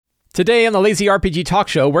Today on the Lazy RPG Talk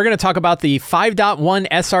Show, we're going to talk about the 5.1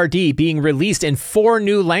 SRD being released in 4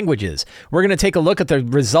 new languages. We're going to take a look at the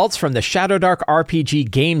results from the Shadowdark RPG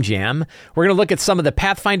Game Jam. We're going to look at some of the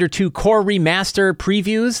Pathfinder 2 Core Remaster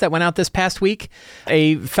previews that went out this past week.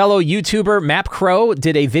 A fellow YouTuber, Map Crow,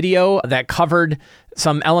 did a video that covered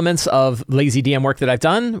some elements of lazy DM work that I've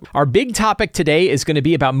done. Our big topic today is going to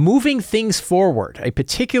be about moving things forward, a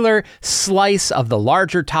particular slice of the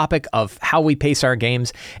larger topic of how we pace our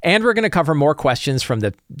games. And we're going to cover more questions from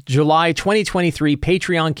the July 2023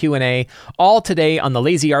 Patreon Q&A, all today on the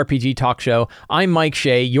Lazy RPG Talk Show. I'm Mike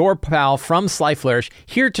Shea, your pal from Sly Flourish,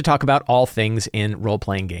 here to talk about all things in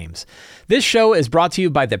role-playing games. This show is brought to you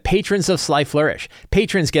by the patrons of Sly Flourish.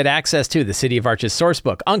 Patrons get access to the City of Arches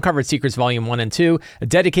Sourcebook, Uncovered Secrets Volume 1 and 2, a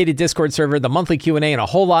dedicated Discord server, the monthly Q&A, and a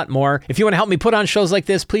whole lot more. If you want to help me put on shows like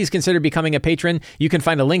this, please consider becoming a patron. You can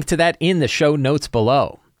find a link to that in the show notes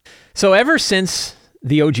below. So ever since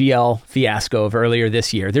the OGL fiasco of earlier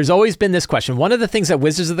this year, there's always been this question. One of the things that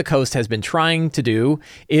Wizards of the Coast has been trying to do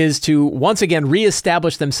is to once again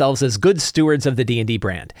reestablish themselves as good stewards of the D&D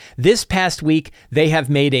brand. This past week, they have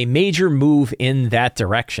made a major move in that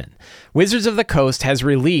direction. Wizards of the Coast has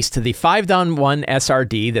released the 5.1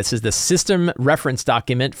 SRD. This is the system reference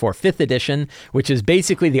document for 5th edition, which is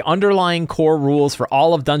basically the underlying core rules for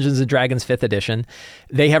all of Dungeons & Dragons 5th edition.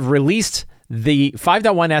 They have released the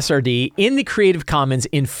 5.1 SRD in the Creative Commons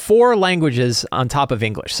in 4 languages on top of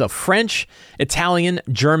English. So French, Italian,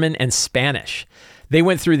 German, and Spanish. They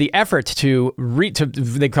went through the effort to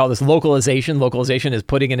they call this localization. Localization is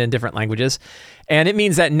putting it in different languages. And it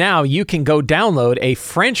means that now you can go download a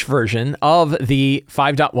French version of the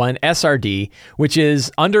 5.1 SRD, which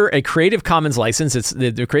is under a Creative Commons license. It's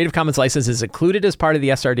the Creative Commons license is included as part of the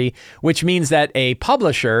SRD, which means that a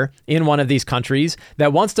publisher in one of these countries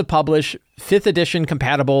that wants to publish 5th edition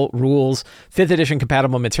compatible rules, 5th edition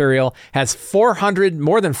compatible material, has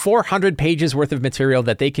more than 400 pages worth of material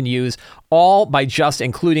that they can use, all by just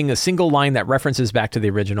including a single line that references back to the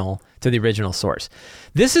original source.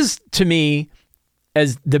 This is, to me,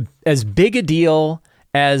 as big a deal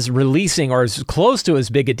as releasing, or as close to as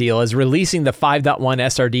big a deal as releasing the 5.1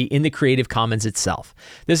 SRD in the Creative Commons itself.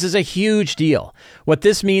 This is a huge deal. What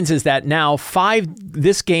this means is that now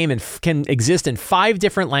this game can exist in 5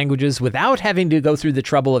 different languages without having to go through the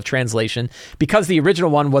trouble of translation. Because the original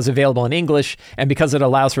one was available in English, and because it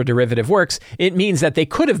allows for derivative works, it means that it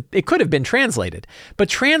could have been translated. But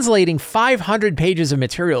translating 500 pages of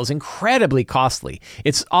material is incredibly costly.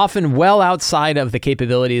 It's often well outside of the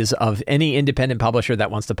capabilities of any independent publisher that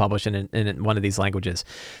wants to publish in one of these languages.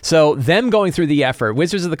 So them going through the effort,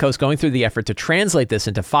 Wizards of the Coast going through the effort to translate this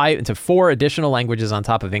into 4 additional languages on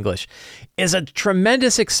top of English is a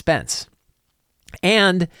tremendous expense.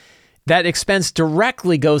 And that expense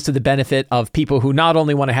directly goes to the benefit of people who not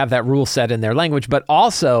only want to have that rule set in their language, but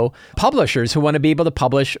also publishers who want to be able to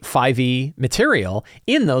publish 5e material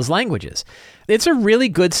in those languages. It's a really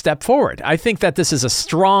good step forward. I think that this is a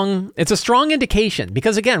strong indication,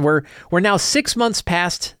 because again, we're now 6 months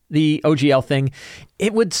past the OGL thing.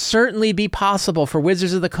 It would certainly be possible for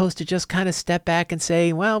Wizards of the Coast to just kind of step back and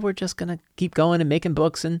say, well, we're just going to keep going and making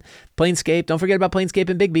books and Planescape. Don't forget about Planescape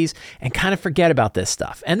and Big B's, and kind of forget about this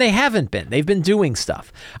stuff. And they haven't been. They've been doing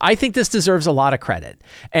stuff. I think this deserves a lot of credit.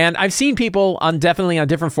 And I've seen people definitely on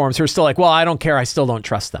different forums who are still like, well, I don't care. I still don't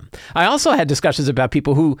trust them. I also had discussions about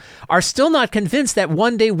people who are still not convinced that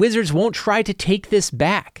one day Wizards won't try to take this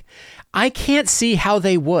back. I can't see how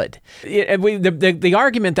they would. The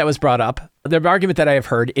argument that was brought up, the argument that I have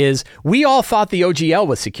heard is, we all thought the OGL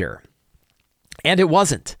was secure, and it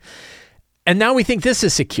wasn't. And now we think this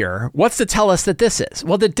is secure. What's to tell us that this is?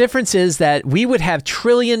 Well, the difference is that we would have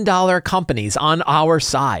trillion-dollar companies on our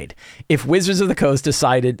side if Wizards of the Coast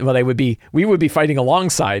decided, we would be fighting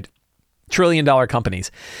alongside trillion-dollar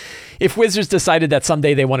companies if Wizards decided that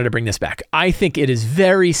someday they wanted to bring this back. I think it is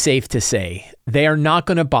very safe to say they are not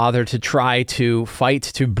going to bother to try to fight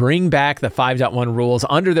to bring back the 5.1 rules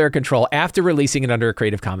under their control after releasing it under a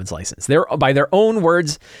Creative Commons license. They're, by their own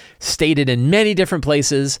words, stated in many different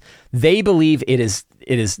places, they believe it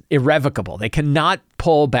is irrevocable. They cannot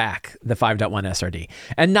pull back the 5.1 SRD.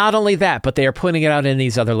 And not only that, but they are putting it out in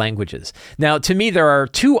these other languages. Now, to me, there are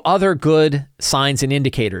 2 other good signs and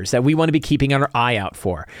indicators that we want to be keeping our eye out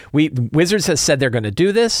for. Wizards has said they're going to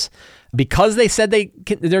do this. Because they said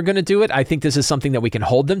they're going to do it, I think this is something that we can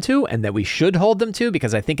hold them to and that we should hold them to,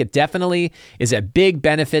 because I think it definitely is a big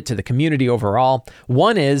benefit to the community overall.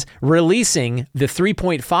 One is releasing the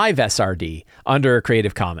 3.5 SRD under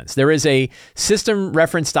Creative Commons. There is a system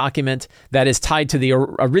reference document that is tied to the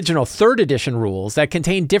original 3rd edition rules that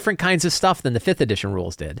contain different kinds of stuff than the 5th edition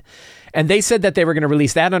rules did. And they said that they were going to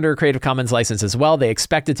release that under a Creative Commons license as well. They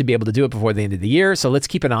expected to be able to do it before the end of the year. So let's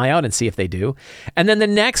keep an eye out and see if they do. And then the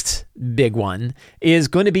next big one is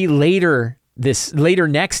going to be later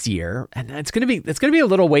next year. And it's going to be a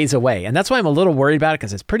little ways away. And that's why I'm a little worried about it,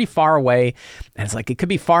 because it's pretty far away. And it's like, it could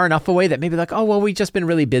be far enough away that maybe like, oh, well, we've just been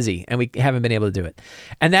really busy and we haven't been able to do it.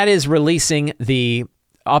 And that is releasing the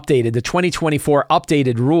 2024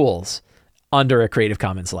 updated rules under a Creative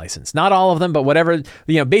Commons license. Not all of them, but whatever,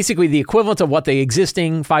 basically the equivalent of what the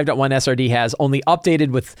existing 5.1 SRD has, only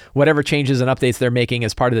updated with whatever changes and updates they're making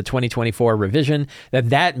as part of the 2024 revision,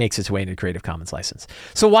 that makes its way into Creative Commons license.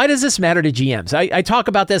 So why does this matter to GMs? I talk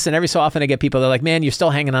about this, and every so often I get people that are like, man, you're still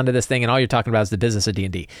hanging on to this thing and all you're talking about is the business of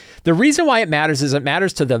D&D. The reason why it matters is it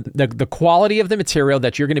matters to the quality of the material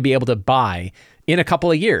that you're going to be able to buy in a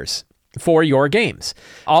couple of years for your games.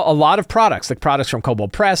 A lot of products, like products from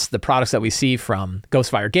Kobold Press, the products that we see from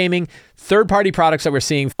Ghostfire Gaming, third-party products that we're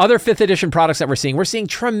seeing, other 5th edition products that we're seeing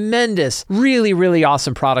tremendous, really, really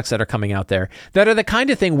awesome products that are coming out there that are the kind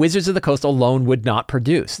of thing Wizards of the Coast alone would not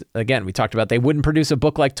produce. Again, we talked about they wouldn't produce a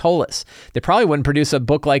book like Ptolus. They probably wouldn't produce a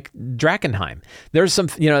book like Drakkenheim. There's some,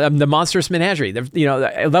 the Monstrous Menagerie,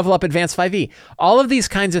 Level Up Advanced 5e, all of these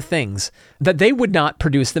kinds of things that they would not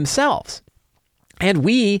produce themselves. And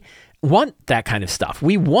we want that kind of stuff.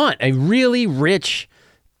 We want a really rich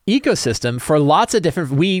ecosystem for lots of different,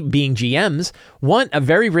 we being GMs, want a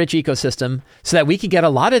very rich ecosystem so that we can get a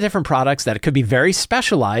lot of different products that could be very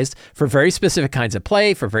specialized for very specific kinds of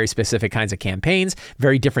play, for very specific kinds of campaigns,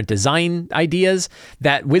 very different design ideas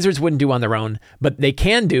that Wizards wouldn't do on their own, but they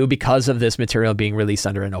can do because of this material being released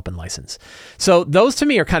under an open license. So those to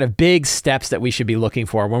me are kind of big steps that we should be looking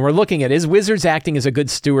for when we're looking at, is Wizards acting as a good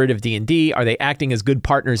steward of D&D? Are they acting as good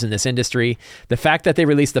partners in this industry? The fact that they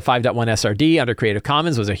released the 5.1 SRD under Creative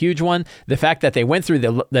Commons was a huge one. The fact that they went through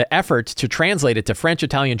the effort to translate it to French,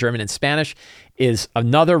 Italian, German, and Spanish is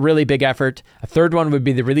another really big effort. A third one would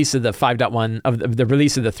be the release of the 5.1 of the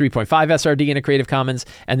release of the 3.5 SRD in a Creative Commons,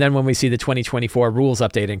 and then when we see the 2024 rules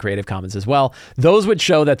update in Creative Commons as well, those would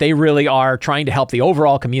show that they really are trying to help the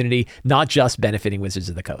overall community, not just benefiting Wizards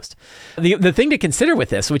of the Coast. The thing to consider with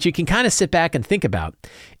this, which you can kind of sit back and think about,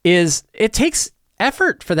 is it takes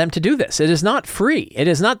effort for them to do this. It is not free. It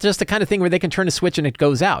is not just the kind of thing where they can turn a switch and it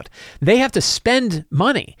goes out. They have to spend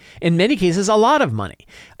money, in many cases a lot of money.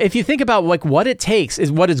 If you think about like what it takes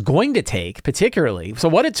is what it's going to take, particularly. So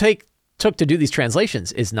what it took to do these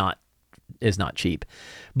translations is not cheap.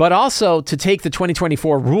 But also to take the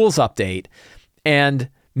 2024 rules update and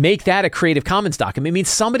make that a Creative Commons document means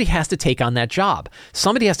somebody has to take on that job.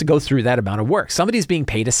 Somebody has to go through that amount of work. Somebody's being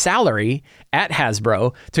paid a salary at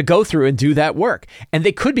Hasbro to go through and do that work. And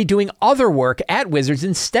they could be doing other work at Wizards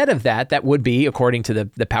instead of that. That would be, according to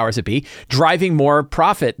the powers that be, driving more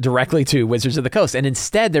profit directly to Wizards of the Coast. And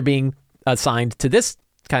instead, they're being assigned to this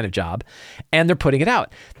kind of job and they're putting it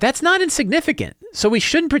out. That's not insignificant. So we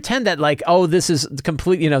shouldn't pretend that like, oh, this is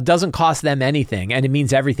complete, doesn't cost them anything and it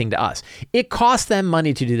means everything to us. It costs them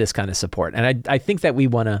money to do this kind of support. And I think that we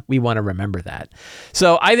want to remember that.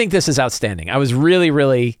 So I think this is outstanding. I was really,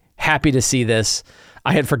 really happy to see this.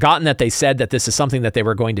 I had forgotten that they said that this is something that they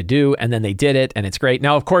were going to do, and then they did it, and it's great.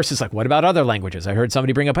 Now, of course, it's like, what about other languages? I heard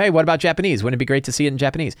somebody bring up, hey, what about Japanese? Wouldn't it be great to see it in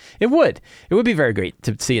Japanese? It would. It would be very great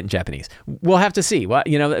to see it in Japanese. We'll have to see. Well,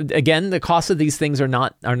 again, the cost of these things are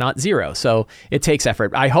not zero, so it takes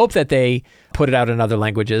effort. I hope that they put it out in other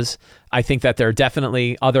languages. I think that there are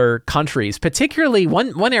definitely other countries, particularly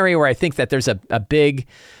one area where I think that there's a big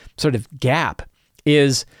sort of gap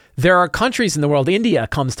is there are countries in the world, India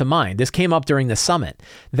comes to mind. This came up during the summit,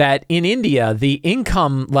 that in India, the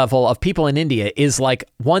income level of people in India is like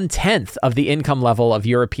 1/10 of the income level of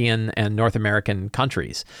European and North American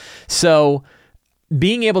countries. So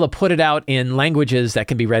being able to put it out in languages that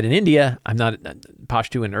can be read in India, I'm not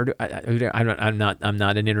Pashto and Urdu. I'm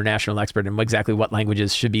not an international expert in exactly what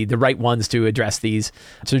languages should be the right ones to address these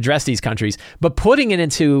countries. But putting it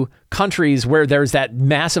into countries where there's that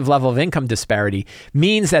massive level of income disparity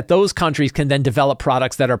means that those countries can then develop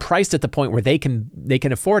products that are priced at the point where they can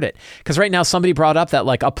afford it. Because right now somebody brought up that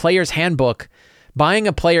like buying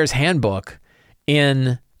a player's handbook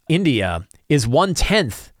in India is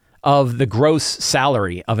 1/10 of the gross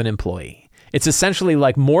salary of an employee. It's essentially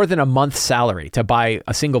like more than a month's salary to buy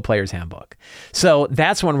a single player's handbook. So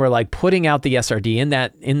that's when we're like putting out the SRD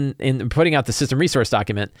in putting out the system resource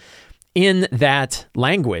document in that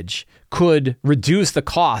language could reduce the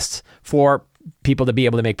costs for people to be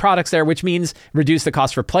able to make products there, which means reduce the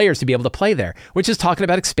cost for players to be able to play there, which is talking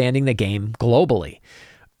about expanding the game globally.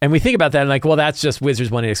 And we think about that and like, well, that's just Wizards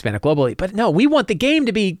wanting to expand it globally. But no, we want the game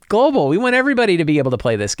to be global. We want everybody to be able to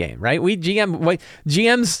play this game, right?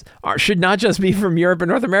 GMs should not just be from Europe and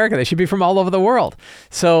North America. They should be from all over the world.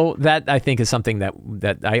 So that, I think, is something that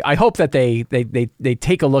I hope that they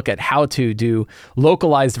take a look at how to do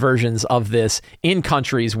localized versions of this in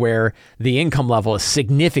countries where the income level is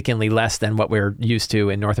significantly less than what we're used to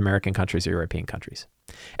in North American countries or European countries.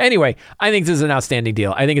 Anyway, I think this is an outstanding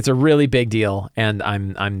deal. I think it's a really big deal, and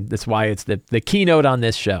that's why it's the keynote on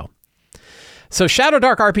this show. So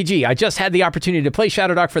Shadowdark RPG, I just had the opportunity to play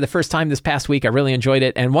Shadowdark for the first time this past week. I really enjoyed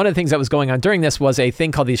it. And one of the things that was going on during this was a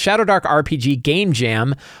thing called the Shadowdark RPG Game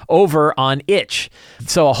Jam over on itch.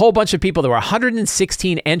 So a whole bunch of people, there were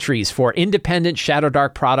 116 entries for independent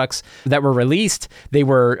Shadowdark products that were released. They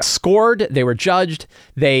were scored, they were judged.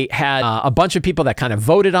 They had a bunch of people that kind of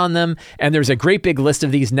voted on them. And there's a great big list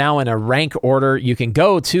of these now in a rank order. You can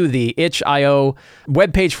go to the itch.io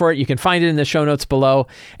webpage for it. You can find it in the show notes below.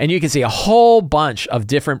 And you can see a whole bunch of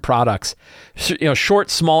different products,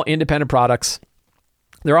 short, small, independent products.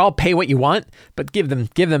 They're all pay what you want, but give them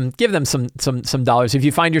some dollars. If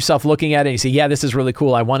you find yourself looking at it and you say, yeah, this is really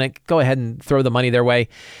cool, I want it, go ahead and throw the money their way.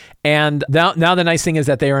 And now the nice thing is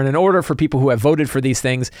that they are in an order for people who have voted for these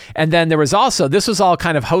things. And then there was also, this was all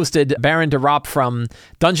kind of hosted, Baron DeRopp from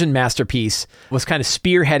Dungeon Masterpiece was kind of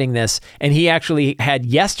spearheading this. And he actually had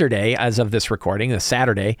yesterday, as of this recording, the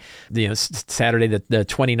Saturday, Saturday the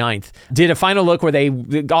 29th, did a final look where they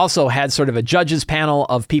also had sort of a judges panel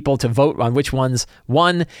of people to vote on which ones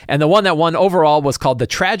won. And the one that won overall was called The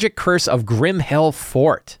Tragic Curse of Grimhill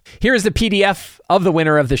Fort. Here is the PDF of the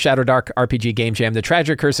winner of the Shadowdark RPG Game Jam, The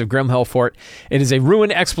Tragic Curse of Grimhill Fort. It is a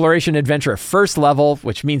ruin exploration adventure first level,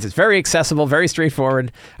 which means it's very accessible, very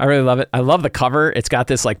straightforward. I really love it. I love the cover. It's got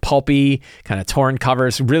this like pulpy, kind of torn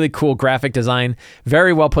covers, really cool graphic design,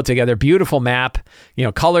 very well put together, beautiful map,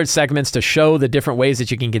 colored segments to show the different ways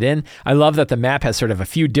that you can get in. I love that the map has sort of a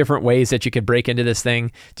few different ways that you could break into this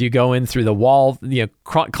thing. Do you go in through the wall,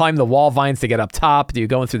 climb the wall vines to get up top? Do you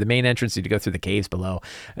go in through the main entrance? Do you go through the caves below?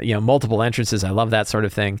 Multiple entrances. I love that sort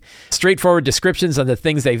of thing. Straightforward descriptions of the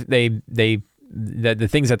things the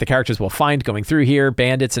things that the characters will find going through here,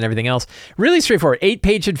 bandits and everything else. Really straightforward.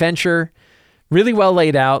 8-page adventure, really well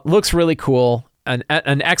laid out, looks really cool. An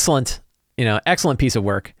excellent piece of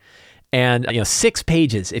work. And 6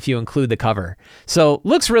 pages if you include the cover. So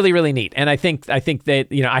looks really, really neat. And I think that,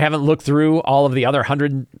 I haven't looked through all of the other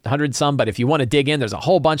 100 some, but if you want to dig in, there's a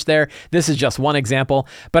whole bunch there. This is just one example.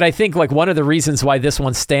 But I think like one of the reasons why this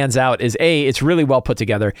one stands out is A, it's really well put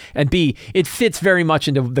together, and B, it fits very much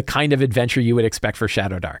into the kind of adventure you would expect for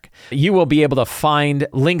Shadowdark. You will be able to find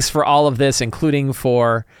links for all of this, including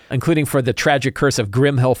for The Tragic Curse of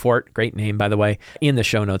Grimhill Fort, great name by the way, in the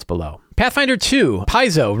show notes below. Pathfinder 2,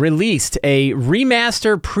 Paizo released a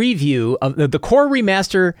remaster preview of the core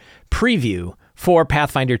remaster preview for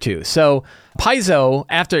Pathfinder 2. So Paizo,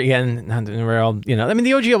 after, again, the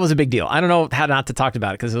OGL was a big deal. I don't know how not to talk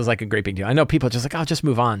about it because it was like a great big deal. I know people are just like, oh, just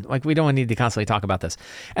move on. Like, we don't need to constantly talk about this.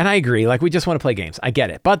 And I agree. Like, we just want to play games. I get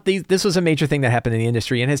it. But this was a major thing that happened in the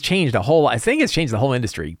industry and has changed the whole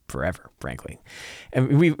industry forever, frankly.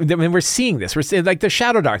 And we're seeing this. We're seeing like the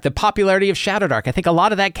Shadowdark, the popularity of Shadowdark. I think a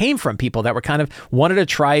lot of that came from people that were kind of wanted to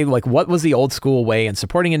try like what was the old school way and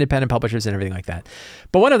supporting independent publishers and everything like that.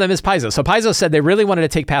 But one of them is Paizo. So Paizo said they really wanted to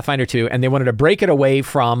take Pathfinder 2 and they wanted to break it away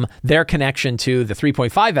from their connection to the 3.5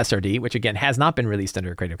 SRD, which again has not been released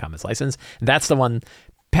under a Creative Commons license. That's the one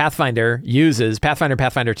Pathfinder 2 used the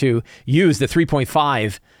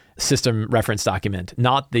 3.5 system reference document,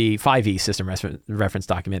 not the 5e system reference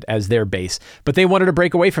document as their base. But they wanted to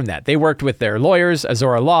break away from that. They worked with their lawyers,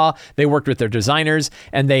 Azora Law, they worked with their designers,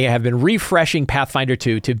 and they have been refreshing Pathfinder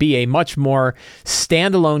 2 to be a much more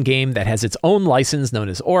standalone game that has its own license known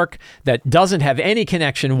as Orc, that doesn't have any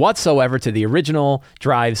connection whatsoever to the original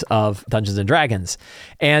drives of Dungeons & Dragons.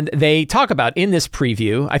 And they talk about in this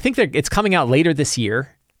preview, I think it's coming out later this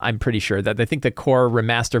year, I'm pretty sure that I think the core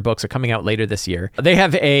remaster books are coming out later this year. They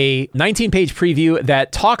have a 19-page preview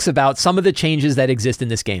that talks about some of the changes that exist in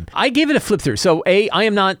this game. I gave it a flip through. So I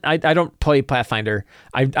don't play Pathfinder.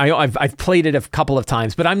 I've played it a couple of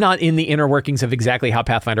times, but I'm not in the inner workings of exactly how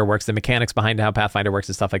Pathfinder works, the mechanics behind how Pathfinder works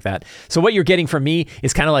and stuff like that. So what you're getting from me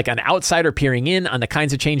is kind of like an outsider peering in on the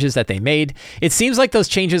kinds of changes that they made. It seems like those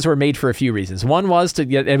changes were made for a few reasons. One was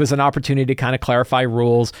it was an opportunity to kind of clarify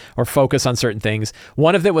rules or focus on certain things.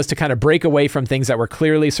 One of it was to kind of break away from things that were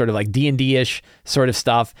clearly sort of like D&D-ish sort of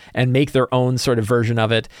stuff and make their own sort of version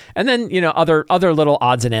of it. And then, other little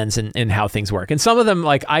odds and ends in how things work. And some of them,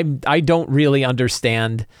 like, I don't really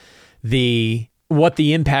understand what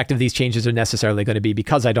the impact of these changes are necessarily going to be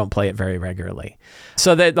because I don't play it very regularly.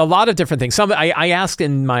 So that a lot of different things. Some I asked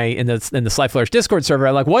in the Sly Flourish Discord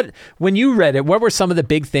server, like, when you read it, what were some of the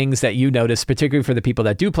big things that you noticed, particularly for the people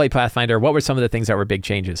that do play Pathfinder? What were some of the things that were big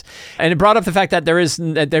changes? And it brought up the fact that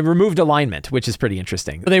they removed alignment, which is pretty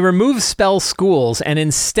interesting. They removed spell schools, and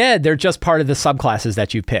instead they're just part of the subclasses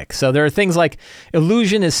that you pick. So there are things like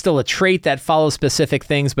illusion is still a trait that follows specific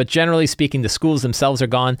things, but generally speaking, the schools themselves are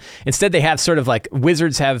gone. Instead, they have sort of like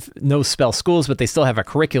wizards have no spell schools, but they still have a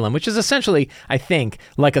curriculum, which is essentially, I think,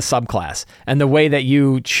 like a subclass. And the way that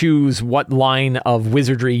you choose what line of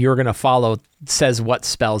wizardry you're going to follow says what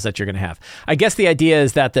spells that you're going to have. I guess the idea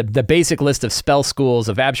is that the basic list of spell schools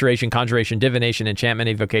of abjuration, conjuration, divination, enchantment,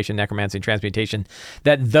 evocation, necromancy, and transmutation,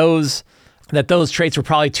 that those traits were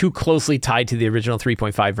probably too closely tied to the original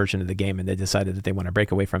 3.5 version of the game, and they decided that they want to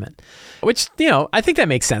break away from it. Which, I think that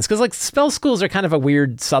makes sense, because like spell schools are kind of a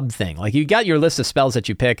weird sub thing. Like you got your list of spells that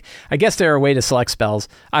you pick. I guess they're a way to select spells.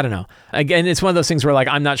 I don't know. Again, it's one of those things where like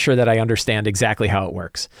I'm not sure that I understand exactly how it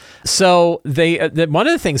works. So one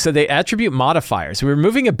of the things, so they attribute modifiers. We're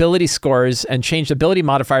removing ability scores and changed ability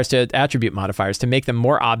modifiers to attribute modifiers to make them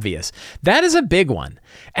more obvious. That is a big one.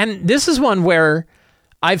 And this is one where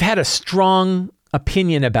I've had a strong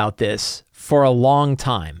opinion about this for a long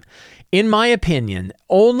time. In my opinion,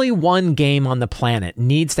 only one game on the planet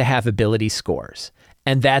needs to have ability scores,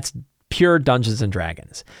 and that's pure Dungeons and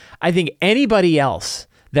Dragons. I think anybody else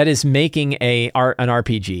that is making an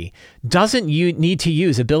RPG doesn't need to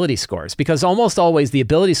use ability scores, because almost always the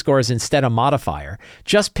ability score is instead a modifier.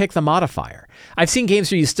 Just pick the modifier. I've seen games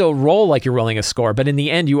where you still roll like you're rolling a score, but in the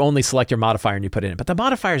end you only select your modifier and you put it in. But the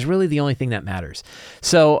modifier is really the only thing that matters.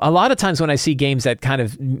 So a lot of times when I see games that kind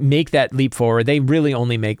of make that leap forward, they really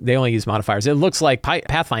only use modifiers. It looks like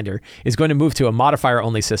Pathfinder is going to move to a modifier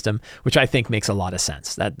only system, which I think makes a lot of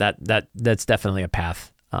sense. That's definitely a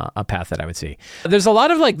path that I would see. There's a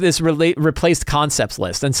lot of like this replaced concepts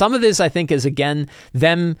list. And some of this I think is, again,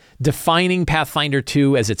 them defining Pathfinder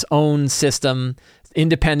 2 as its own system,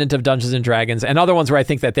 independent of Dungeons and Dragons, and other ones where I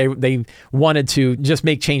think that they wanted to just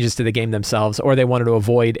make changes to the game themselves, or they wanted to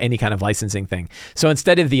avoid any kind of licensing thing. So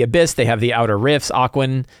instead of the Abyss, they have the Outer Rifts,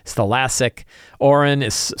 Aquin, Thalassic, Orin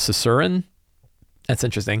is Susurran. That's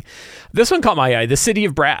interesting. This one caught my eye. The City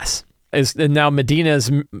of Brass is now Medina's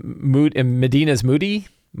Moody.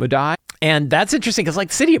 And that's interesting because like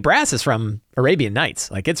City of Brass is from Arabian Nights.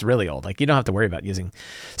 Like it's really old. Like you don't have to worry about using.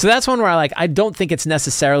 So that's one where I don't think it's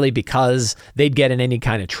necessarily because they'd get in any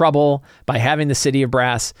kind of trouble by having the City of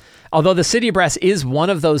Brass. Although the City of Brass is one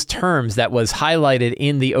of those terms that was highlighted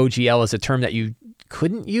in the OGL as a term that you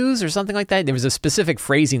couldn't use or something like that. There was a specific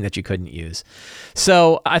phrasing that you couldn't use.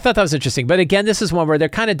 So I thought that was interesting. But again, this is one where they're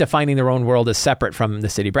kind of defining their own world as separate from the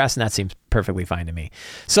City Brass, and that seems perfectly fine to me.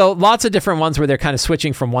 So lots of different ones where they're kind of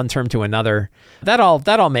switching from one term to another. That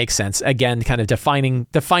all makes sense. Again, kind of defining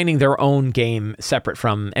their own game separate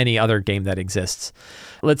from any other game that exists.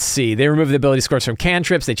 Let's see. They removed the ability scores from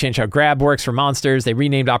cantrips. They changed how grab works for monsters. They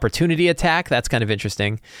renamed opportunity attack. That's kind of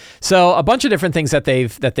interesting. So a bunch of different things that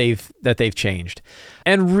they've changed.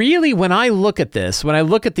 And really, when I look at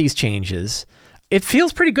these changes, it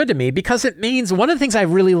feels pretty good to me, because it means one of the things I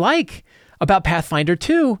really like about Pathfinder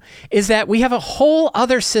 2 is that we have a whole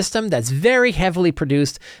other system that's very heavily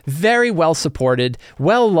produced, very well supported,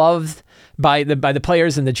 well loved by the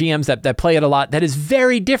players and the GMs that play it a lot, that is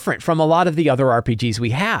very different from a lot of the other RPGs we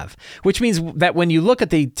have, which means that when you look at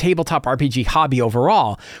the tabletop RPG hobby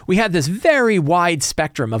overall, we have this very wide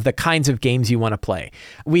spectrum of the kinds of games you want to play.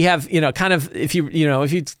 We have, kind of, if you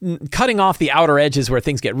cutting off the outer edges where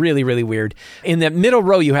things get really, really weird, in the middle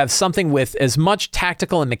row, you have something with as much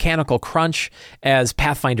tactical and mechanical crunch as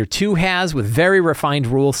Pathfinder 2 has, with very refined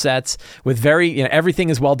rule sets, with everything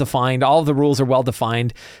is well defined, all of the rules are well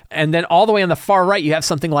defined, and then all the the way on the far right, you have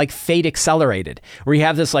something like Fate Accelerated, where you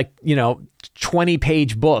have this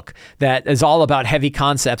 20-page book that is all about heavy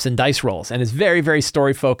concepts and dice rolls, and is very, very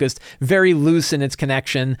story focused, very loose in its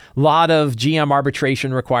connection, a lot of GM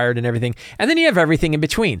arbitration required and everything. And then you have everything in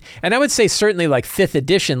between. And I would say certainly 5th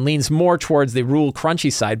edition leans more towards the rule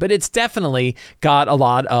crunchy side, but it's definitely got a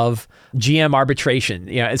lot of GM arbitration,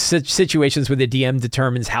 it's situations where the DM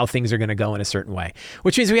determines how things are going to go in a certain way,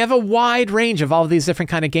 which means we have a wide range of all of these different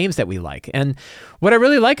kind of games that we like. And what I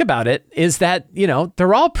really like about it is that,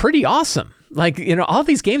 they're all pretty awesome. All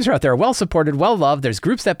these games are out there, well supported, well loved. There's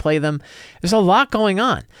groups that play them. There's a lot going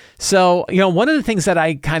on. So, one of the things that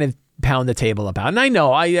I kind of pound the table about, and I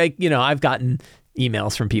know I've gotten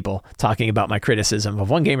emails from people talking about my criticism of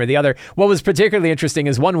one game or the other. What was particularly interesting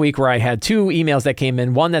is one week where I had 2 emails that came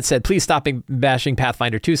in, one that said, please stop bashing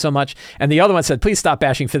Pathfinder 2 so much, and the other one said, please stop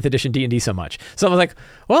bashing 5th edition D&D so much. So I was like,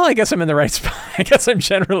 well, I guess I'm in the right spot. I guess I'm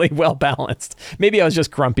generally well balanced. Maybe I was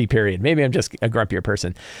just grumpy, period. Maybe I'm just a grumpier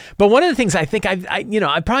person. But one of the things I think I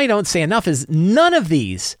probably don't say enough is none of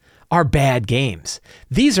these are bad games.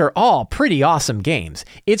 These are all pretty awesome games.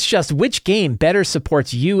 It's just which game better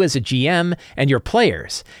supports you as a GM and your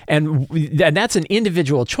players. And that's an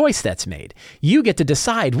individual choice that's made. You get to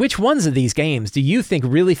decide which ones of these games do you think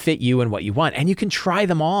really fit you and what you want. And you can try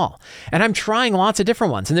them all. And I'm trying lots of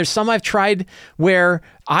different ones. And there's some I've tried where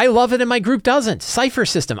I love it and my group doesn't. Cypher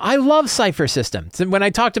System. I love Cypher System. So when I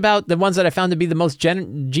talked about the ones that I found to be the most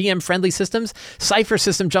GM-friendly systems, Cypher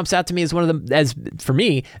System jumps out to me as one of them, as for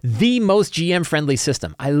me, the most GM-friendly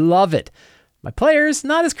system. I love it. My players,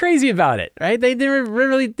 not as crazy about it, right? They didn't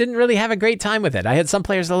really have a great time with it. I had some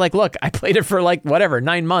players that are like, look, I played it for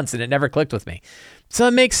 9 months and it never clicked with me. So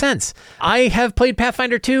it makes sense. I have played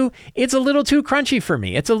Pathfinder 2. It's a little too crunchy for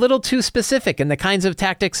me. It's a little too specific in the kinds of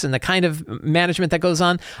tactics and the kind of management that goes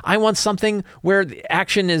on. I want something where the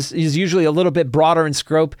action is usually a little bit broader in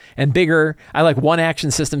scope and bigger. I like 1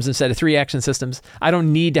 action systems instead of 3 action systems. I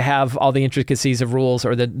don't need to have all the intricacies of rules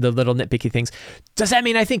or the little nitpicky things. Does that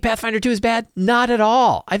mean I think Pathfinder 2 is bad? Not at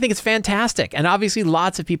all. I think it's fantastic. And obviously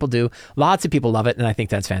lots of people do. Lots of people love it. And I think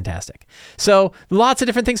that's fantastic. So lots of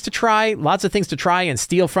different things to try. Lots of things to try and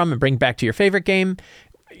steal from and bring back to your favorite game.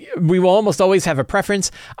 We will almost always have a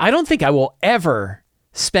preference. I don't think I will ever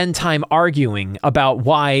spend time arguing about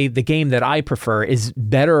why the game that I prefer is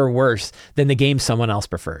better or worse than the game someone else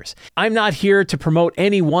prefers. I'm not here to promote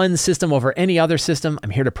any one system over any other system.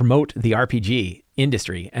 I'm here to promote the RPG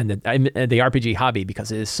industry and the RPG hobby,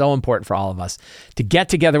 because it is so important for all of us to get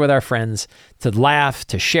together with our friends, to laugh,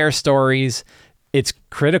 to share stories. It's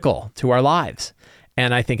critical to our lives.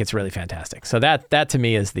 And I think it's really fantastic. So that to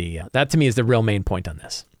me is the real main point on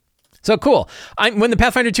this. So cool. When the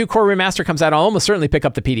Pathfinder 2 Core Remaster comes out, I'll almost certainly pick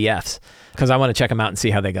up the PDFs because I want to check them out and see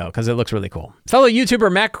how they go, because it looks really cool. Fellow YouTuber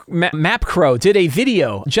MapCrow did a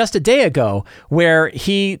video just a day ago where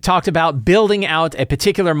he talked about building out a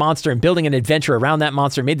particular monster and building an adventure around that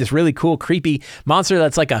monster. Made this really cool, creepy monster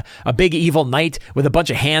that's like a big evil knight with a bunch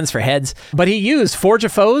of hands for heads. But he used Forge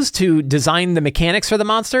of Foes to design the mechanics for the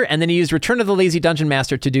monster, and then he used Return of the Lazy Dungeon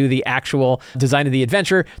Master to do the actual design of the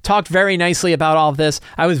adventure. Talked very nicely about all of this.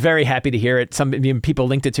 I was very happy to hear it. Some people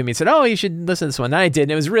linked it to me and said, oh, you should listen to this one. And I did.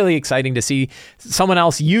 And it was really exciting to see someone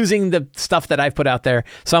else using the stuff that I've put out there.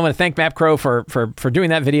 So I want to thank MapCrow for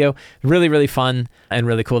doing that video. Really, really fun and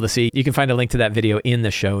really cool to see. You can find a link to that video in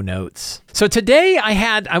the show notes. So today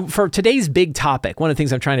for today's big topic, one of the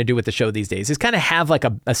things I'm trying to do with the show these days is kind of have like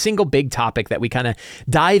a single big topic that we kind of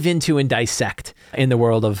dive into and dissect in the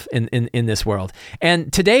world of, in this world.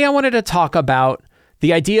 And today I wanted to talk about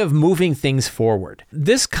the idea of moving things forward.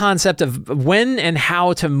 This concept of when and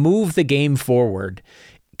how to move the game forward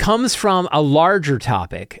comes from a larger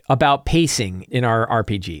topic about pacing in our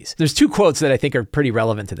RPGs. There's 2 quotes that I think are pretty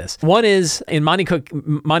relevant to this. One is in Monty Cook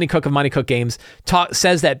of Monty Cook Games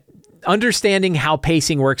says that understanding how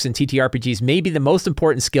pacing works in TTRPGs may be the most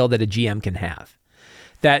important skill that a GM can have.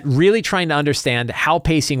 That really trying to understand how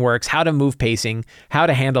pacing works, how to move pacing, how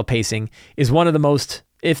to handle pacing is one of the most,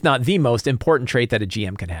 if not the most important trait that a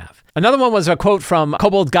GM can have. Another one was a quote from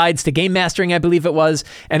Kobold Guides to Game Mastering, I believe it was.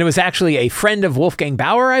 And it was actually a friend of Wolfgang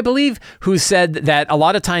Bauer, I believe, who said that a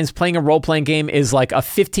lot of times playing a role-playing game is like a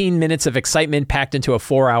 15 minutes of excitement packed into a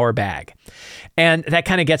 4-hour bag. And that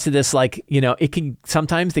kind of gets to this,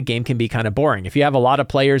 sometimes the game can be kind of boring. If you have a lot of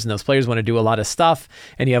players and those players want to do a lot of stuff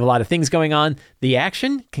and you have a lot of things going on, the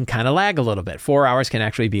action can kind of lag a little bit. 4 hours can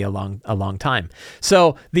actually be a long time.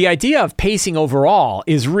 So the idea of pacing overall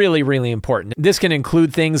is really, really important. This can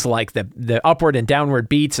include things like like the upward and downward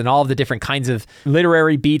beats and all of the different kinds of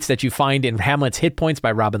literary beats that you find in Hamlet's Hit Points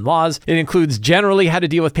by Robin Laws. It includes generally how to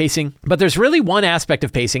deal with pacing, but there's really one aspect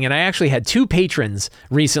of pacing, and I actually had 2 patrons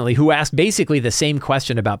recently who asked basically the same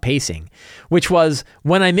question about pacing, which was,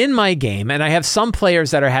 when I'm in my game and I have some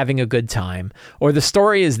players that are having a good time, or the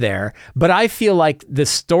story is there, but I feel like the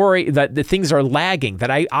story, that the things are lagging,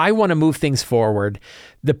 that I want to move things forward.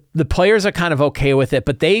 The players are kind of okay with it,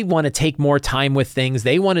 but they want to take more time with things.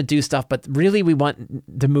 They want to do stuff, but really we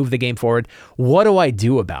want to move the game forward. What do I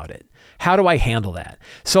do about it? How do I handle that?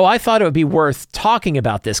 So I thought it would be worth talking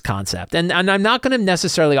about this concept. And I'm not going to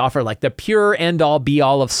necessarily offer like the pure end all be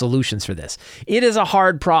all of solutions for this. It is a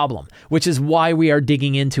hard problem, which is why we are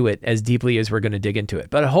digging into it as deeply as we're going to dig into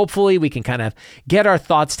it. But hopefully we can kind of get our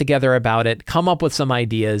thoughts together about it, come up with some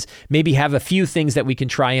ideas, maybe have a few things that we can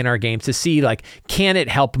try in our game to see, like, can it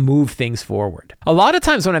help move things forward? A lot of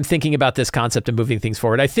times when I'm thinking about this concept of moving things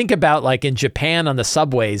forward, I think about like in Japan on the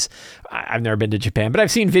subways. I've never been to Japan, but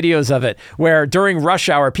I've seen videos of it where during rush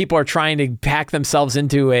hour, people are trying to pack themselves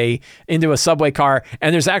into a subway car,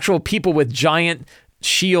 and there's actual people with giant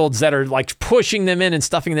shields that are like pushing them in and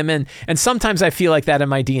stuffing them in. And sometimes I feel like that in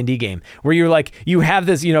my D&D game, where you're like, you have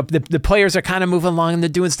this, the players are kind of moving along and they're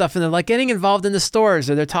doing stuff and they're like getting involved in the stores,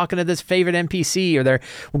 or they're talking to this favorite NPC, or they're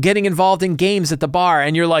getting involved in games at the bar,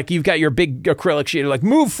 and you're like, you've got your big acrylic sheet, you're like,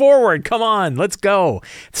 move forward, come on, let's go.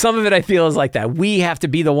 Some of it I feel is like that. We have to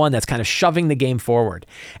be the one that's kind of shoving the game forward.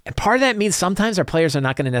 And part of that means sometimes our players are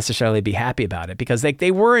not going to necessarily be happy about it, because they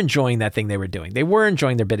were enjoying that thing they were doing. They were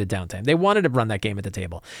enjoying their bit of downtime. They wanted to run that game at the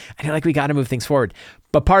table. And you're like, we got to move things forward.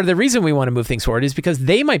 But part of the reason we want to move things forward is because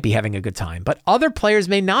they might be having a good time, but other players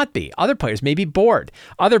may not be. Other players may be bored.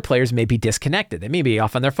 Other players may be disconnected. They may be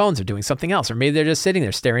off on their phones or doing something else, or maybe they're just sitting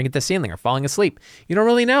there staring at the ceiling or falling asleep. You don't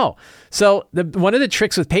really know. So one of the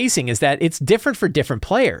tricks with pacing is that it's different for different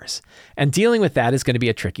players, and dealing with that is going to be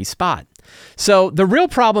a tricky spot. So the real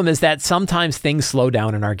problem is that sometimes things slow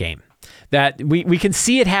down in our game. That we can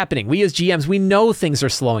see it happening. We as GMs, we know things are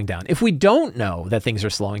slowing down. If we don't know that things are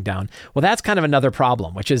slowing down, well, that's kind of another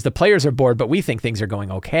problem, which is the players are bored, but we think things are going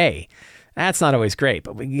okay. That's not always great,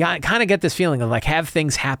 but we kind of get this feeling of like, have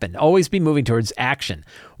things happen, always be moving towards action.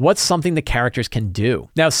 What's something the characters can do?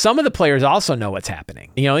 Now, some of the players also know what's happening.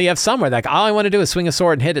 You have some where like, all I want to do is swing a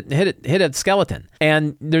sword and hit a skeleton.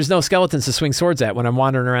 And there's no skeletons to swing swords at when I'm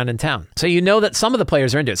wandering around in town. So you know that some of the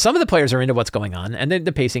players are into it. Some of the players are into what's going on, and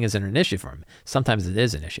the pacing isn't an issue for them. Sometimes it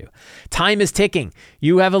is an issue. Time is ticking.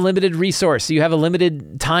 You have a limited resource. You have a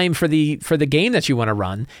limited time for the game that you want to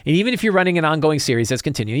run. And even if you're running an ongoing series that's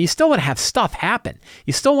continuing, you still want to have stuff happen.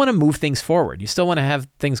 You still want to move things forward. You still want to have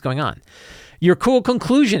things going on. Your cool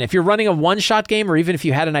conclusion, if you're running a one-shot game, or even if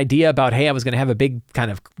you had an idea about, hey, I was going to have a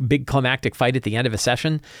big climactic fight at the end of a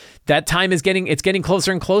session, that time is getting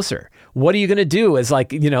closer and closer. What are you going to do is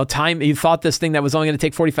like, time, you thought this thing that was only going to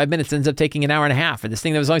take 45 minutes ends up taking an hour and a half, or this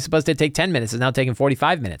thing that was only supposed to take 10 minutes is now taking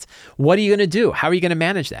 45 minutes. What are you going to do? How are you going to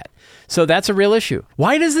manage that? So that's a real issue.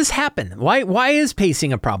 Why does this happen? Why is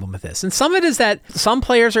pacing a problem with this? And some of it is that some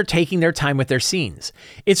players are taking their time with their scenes.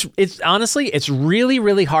 It's honestly, it's really,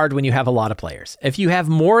 really hard when you have a lot of players. If you have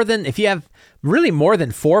more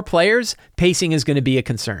than 4 players, pacing is going to be a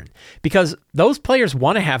concern, because those players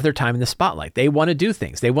want to have their time in the spotlight. They want to do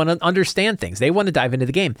things. They want to understand things. They want to dive into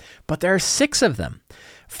the game, but there are 6 of them.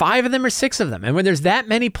 5 of them or 6 of them. And when there's that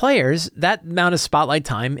many players, that amount of spotlight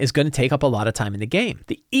time is going to take up a lot of time in the game.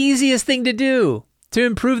 The easiest thing to do to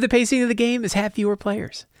improve the pacing of the game is have fewer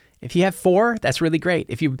players. If you have 4, that's really great.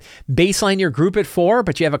 If you baseline your group at 4,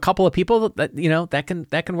 but you have a couple of people that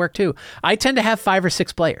that can work too. I tend to have 5 or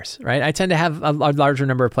 6 players, right? I tend to have a larger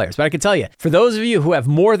number of players. But I can tell you, for those of you who have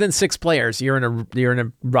more than 6 players, you're in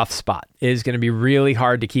a rough spot. It is going to be really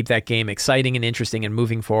hard to keep that game exciting and interesting and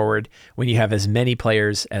moving forward when you have as many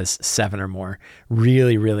players as 7 or more.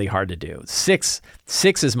 Really, really hard to do. 6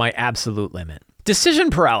 is my absolute limit. Decision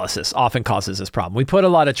paralysis often causes this problem. We put a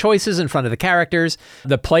lot of choices in front of the characters.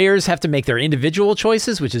 The players have to make their individual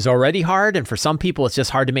choices, which is already hard. And for some people, it's just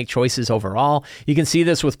hard to make choices overall. You can see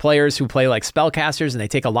this with players who play like spellcasters, and they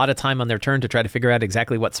take a lot of time on their turn to try to figure out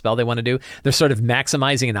exactly what spell they want to do. They're sort of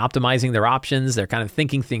maximizing and optimizing their options. They're kind of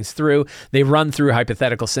thinking things through. They run through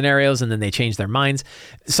hypothetical scenarios, and then they change their minds.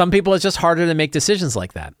 Some people, it's just harder to make decisions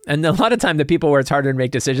like that. And a lot of time, the people where it's harder to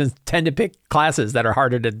make decisions tend to pick classes that are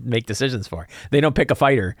harder to make decisions for. They don't pick a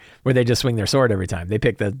fighter where they just swing their sword every time. They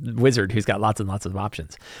pick the wizard who's got lots and lots of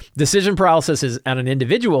options. Decision paralysis is at an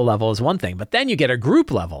individual level is one thing, but then you get a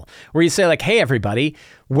group level where you say like, hey, everybody,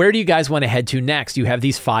 where do you guys want to head to next? You have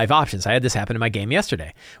these 5 options. I had this happen in my game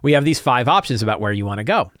yesterday. We have these 5 options about where you want to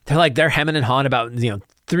go. They're hemming and hawing about,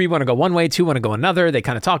 3 want to go one way, 2 want to go another. They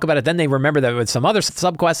kind of talk about it. Then they remember that with some other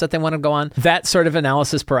subquests that they want to go on. That sort of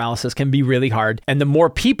analysis paralysis can be really hard. And the more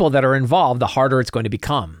people that are involved, the harder it's going to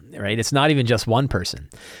become. Right? It's not even just one person.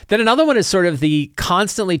 Then another one is sort of the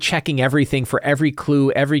constantly checking everything for every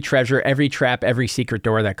clue, every treasure, every trap, every secret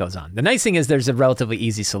door that goes on. The nice thing is there's a relatively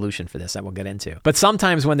easy solution for this that we'll get into. But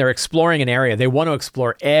sometimes when they're exploring an area, they want to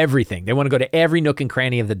explore everything. They want to go to every nook and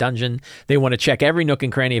cranny of the dungeon. They want to check every nook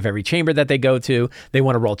and cranny of every chamber that they go to. They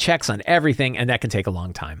want to roll checks on everything, and that can take a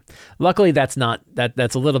long time. Luckily, that's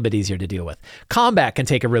a little bit easier to deal with. Combat can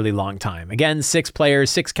take a really long time. Again, 6 players,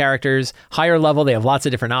 6 characters, higher level, they have lots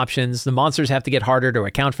of different options. The monsters have to get harder to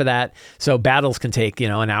account for that. So battles can take, an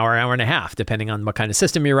hour and a half, depending on what kind of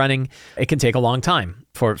system you're running. It can take a long time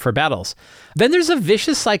for battles. Then there's a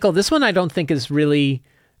vicious cycle. This one I don't think is really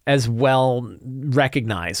as well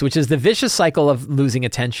recognized, which is the vicious cycle of losing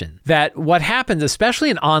attention. That what happens, especially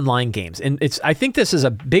in online games, and I think this is a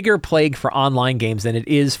bigger plague for online games than it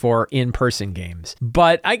is for in-person games,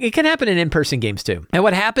 but it can happen in in-person games too. And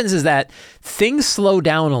what happens is that things slow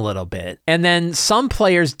down a little bit, and then some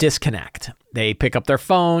players disconnect. They pick up their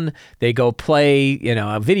phone, they go play,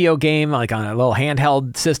 a video game like on a little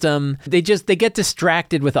handheld system. They get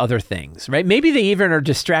distracted with other things, right? Maybe they even are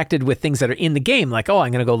distracted with things that are in the game, like, oh,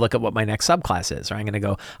 I'm going to go look at what my next subclass is, or I'm going to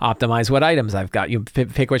go optimize what items I've got. You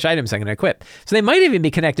pick which items I'm going to equip. So they might even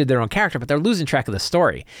be connected to their own character, but they're losing track of the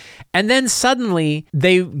story. And then suddenly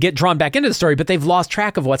they get drawn back into the story, but they've lost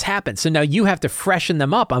track of what's happened. So now you have to freshen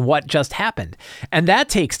them up on what just happened. And that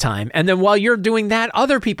takes time. And then while you're doing that,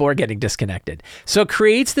 other people are getting disconnected. So it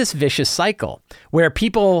creates this vicious cycle where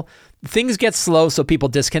things get slow, so people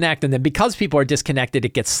disconnect. And then because people are disconnected,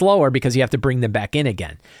 it gets slower because you have to bring them back in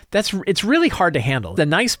again. It's really hard to handle. The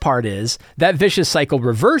nice part is that vicious cycle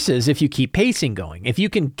reverses if you keep pacing going. If you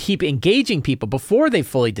can keep engaging people before they've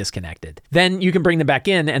fully disconnected, then you can bring them back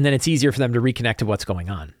in, and then it's easier for them to reconnect to what's going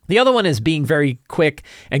on. The other one is being very quick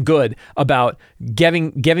and good about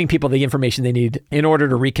giving people the information they need in order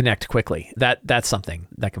to reconnect quickly. That's something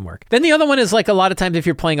that can work. Then the other one is like a lot of times if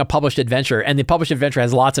you're playing a published adventure and the published adventure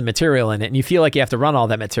has lots of material in it and you feel like you have to run all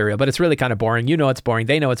that material, but it's really kind of boring. You know it's boring.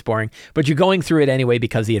 They know it's boring, but you're going through it anyway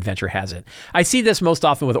because the adventure has it. I see this most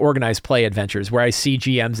often with organized play adventures where I see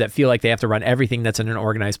GMs that feel like they have to run everything that's in an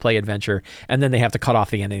organized play adventure and then they have to cut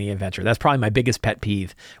off the end of the adventure. That's probably my biggest pet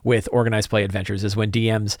peeve with organized play adventures is when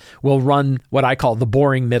DMs will run what I call the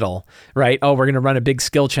boring middle, right? Oh, we're going to run a big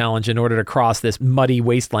skill challenge in order to cross this muddy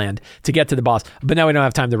wasteland to get to the boss, but now we don't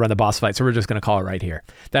have time to run the boss fight, so we're just going to call it right here.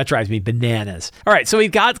 That drives me bananas. All right, so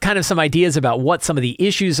we've got kind of some ideas about what some of the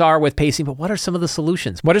issues are with pacing, but what are some of the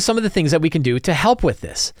solutions? What are some of the things that we can do to help with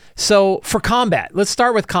this? So for combat, let's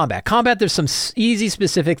start with combat. Combat, there's some easy,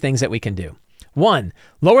 specific things that we can do. 1,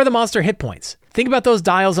 lower the monster hit points. Think about those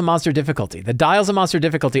dials of monster difficulty. The dials of monster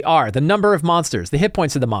difficulty are the number of monsters, the hit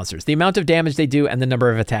points of the monsters, the amount of damage they do, and the number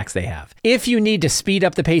of attacks they have. If you need to speed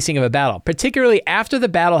up the pacing of a battle, particularly after the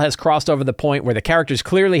battle has crossed over the point where the characters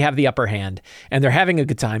clearly have the upper hand and they're having a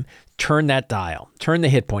good time, turn that dial, turn the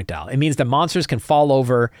hit point dial. It means the monsters can fall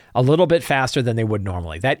over a little bit faster than they would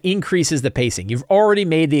normally. That increases the pacing. You've already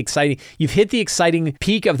you've hit the exciting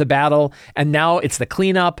peak of the battle, and now it's the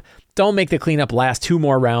cleanup. Don't make the cleanup last 2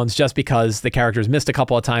 more rounds just because the character's missed a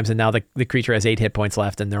couple of times and now the creature has 8 hit points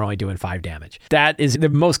left and they're only doing 5 damage. That is the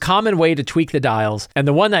most common way to tweak the dials. And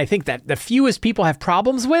the one that I think that the fewest people have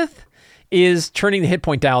problems with is turning the hit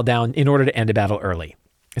point dial down in order to end a battle early.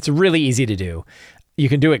 It's really easy to do. You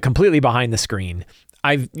can do it completely behind the screen.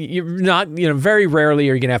 Very rarely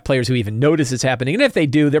are you going to have players who even notice it's happening. And if they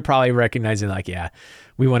do, they're probably recognizing like, yeah,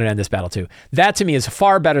 we want to end this battle too. That to me is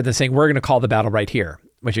far better than saying we're going to call the battle right here.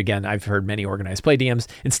 Which again, I've heard many organized play DMs,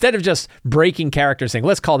 instead of just breaking characters saying,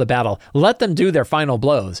 let's call the battle, let them do their final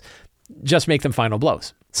blows, just make them final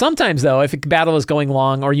blows. Sometimes though, if a battle is going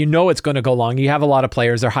long or it's going to go long, you have a lot of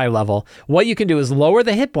players, they're high level, what you can do is lower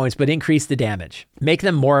the hit points, but increase the damage. Make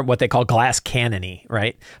them more what they call glass cannon-y,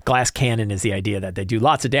 right? Glass cannon is the idea that they do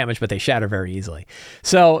lots of damage, but they shatter very easily.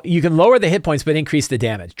 So you can lower the hit points, but increase the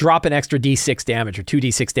damage. Drop an extra D6 damage or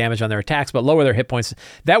 2D6 damage on their attacks, but lower their hit points.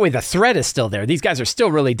 That way the threat is still there. These guys are still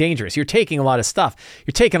really dangerous. You're taking a lot of stuff.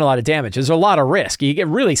 You're taking a lot of damage. There's a lot of risk. You get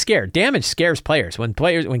really scared. Damage scares players. When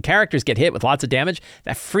characters get hit with lots of damage,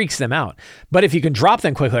 that freaks them out. But if you can drop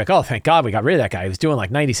them quickly, like, oh, thank God we got rid of that guy. He was doing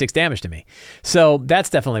like 96 damage to me. So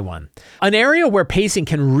that's definitely one. An area where pacing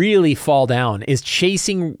can really fall down is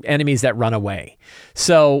chasing enemies that run away.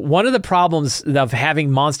 So one of the problems of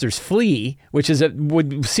having monsters flee, which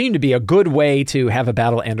would seem to be a good way to have a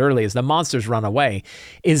battle end early, is the monsters run away,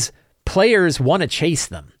 is players want to chase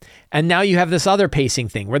them. And now you have this other pacing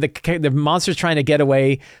thing where the monster's trying to get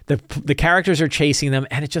away, the characters are chasing them,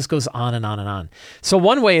 and it just goes on and on and on. So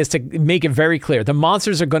one way is to make it very clear. The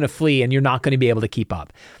monsters are going to flee and you're not going to be able to keep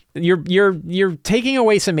up. You're taking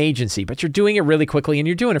away some agency, but you're doing it really quickly and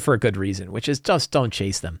you're doing it for a good reason, which is just don't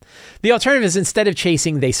chase them. The alternative is instead of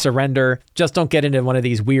chasing, they surrender. Just don't get into one of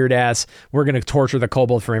these weird ass, we're going to torture the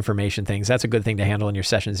kobold for information things. That's a good thing to handle in your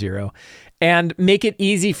session 0. And make it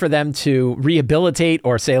easy for them to rehabilitate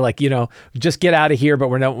or say like, just get out of here, but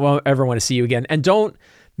won't ever want to see you again. And don't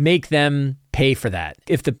make them pay for that.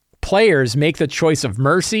 If the players make the choice of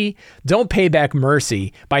mercy, don't pay back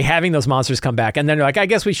mercy by having those monsters come back. And then you're like, I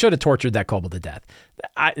guess we should have tortured that kobold to death.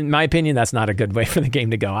 In my opinion, that's not a good way for the game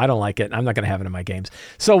to go. I don't like it. I'm not going to have it in my games.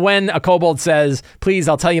 So when a kobold says, please,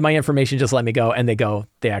 I'll tell you my information, just let me go, and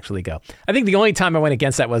they actually go. I think the only time I went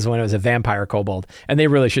against that was when it was a vampire kobold, and they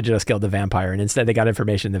really should have just killed the vampire, and instead they got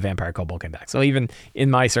information, the vampire kobold came back. So even in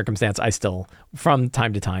my circumstance, I still, from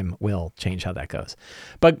time to time, will change how that goes.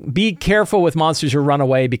 But be careful with monsters who run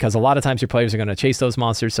away, because a lot of times your players are going to chase those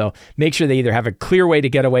monsters, so make sure they either have a clear way to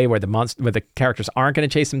get away where the characters aren't going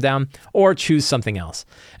to chase them down, or choose something else.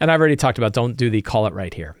 And I've already talked about don't do the call it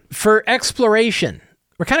right here. For exploration,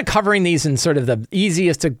 we're kind of covering these in sort of the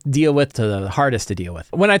easiest to deal with to the hardest to deal with.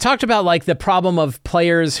 When I talked about like the problem of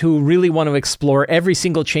players who really want to explore every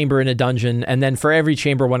single chamber in a dungeon, and then for every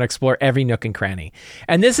chamber want to explore every nook and cranny.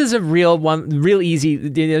 And this is a real easy,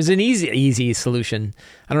 there's an easy solution.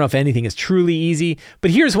 I don't know if anything is truly easy,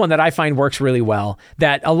 but here's one that I find works really well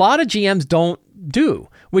that a lot of GMs don't do,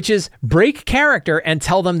 which is break character and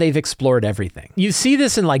tell them they've explored everything. You see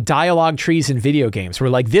this in like dialogue trees in video games where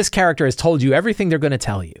like this character has told you everything they're going to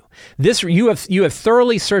tell you. You have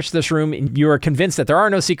thoroughly searched this room and you are convinced that there are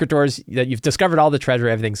no secret doors, that you've discovered all the treasure,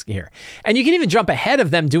 everything's here. And you can even jump ahead of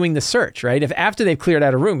them doing the search, right? If after they've cleared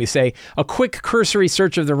out a room, you say a quick cursory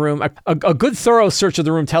search of the room, a good thorough search of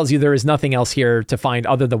the room tells you there is nothing else here to find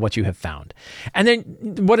other than what you have found. And then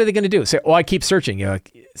what are they going to do? Say, oh, I keep searching. You're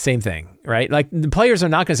like, same thing, right? Like the players are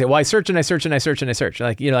not going to say, well, I search and I search and I search and I search.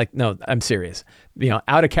 Like, you're like, no, I'm serious.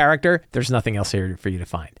 Out of character, there's nothing else here for you to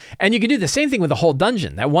find. And you can do the same thing with the whole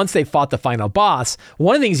dungeon, that once they fought the final boss,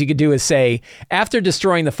 one of the things you could do is say, after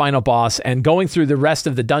destroying the final boss and going through the rest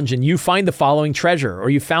of the dungeon, you find the following treasure, or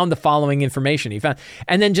you found the following information,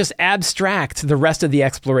 and then just abstract the rest of the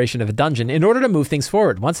exploration of a dungeon in order to move things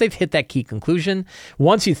forward. Once they've hit that key conclusion,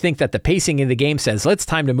 once you think that the pacing in the game says, it's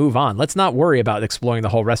time to move on, let's not worry about exploring the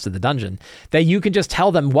whole rest of the dungeon, that you can just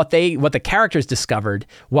tell them what the characters discovered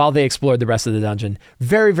while they explored the rest of the dungeon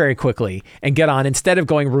very, very quickly and get on instead of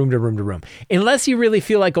going room to room to room. Unless you really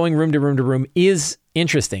feel like going room to room to room is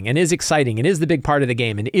interesting and is exciting and is the big part of the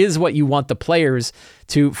game and is what you want the players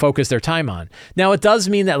to focus their time on. Now, it does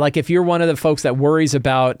mean that like if you're one of the folks that worries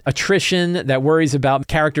about attrition, that worries about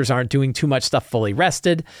characters aren't doing too much stuff fully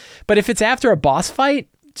rested, but if it's after a boss fight,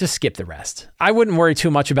 just skip the rest. I wouldn't worry too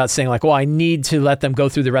much about saying like, well, I need to let them go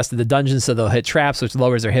through the rest of the dungeon so they'll hit traps, which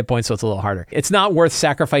lowers their hit points, so it's a little harder. It's not worth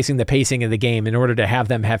sacrificing the pacing of the game in order to have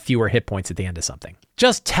them have fewer hit points at the end of something.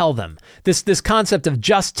 Just tell them. This concept of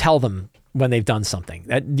just tell them when they've done something.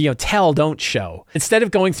 Tell, don't show. Instead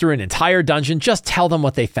of going through an entire dungeon, just tell them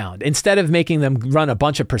what they found. Instead of making them run a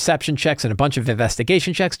bunch of perception checks and a bunch of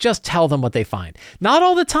investigation checks, just tell them what they find. Not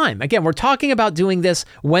all the time. Again, we're talking about doing this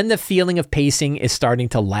when the feeling of pacing is starting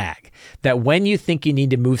to lag. That when you think you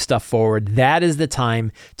need to move stuff forward, that is the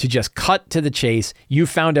time to just cut to the chase. You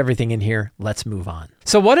found everything in here. Let's move on.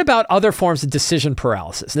 So what about other forms of decision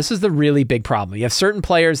paralysis? This is the really big problem. You have certain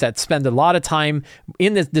players that spend a lot of time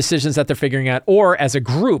in the decisions that they're figuring out, or as a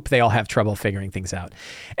group, they all have trouble figuring things out.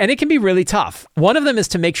 And it can be really tough. One of them is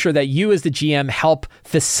to make sure that you as the GM help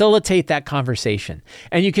facilitate that conversation.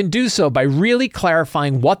 And you can do so by really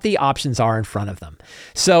clarifying what the options are in front of them.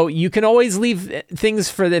 So you can always leave things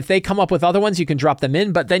for if they come up with other ones, you can drop them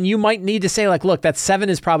in, but then you might need to say like, look, that 7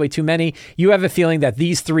 is probably too many. You have a feeling that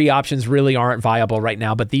these 3 options really aren't viable right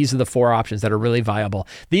now, but these are the 4 options that are really viable.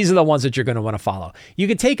 These are the ones that you're going to want to follow. You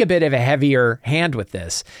can take a bit of a heavier hand with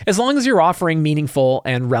this, as long as you're offering meaningful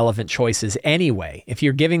and relevant choices anyway. If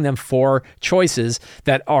you're giving them 4 choices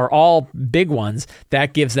that are all big ones,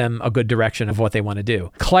 that gives them a good direction of what they want to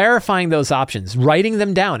do. Clarifying those options, writing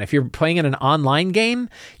them down. If you're playing in an online game,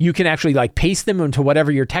 you can actually like paste them into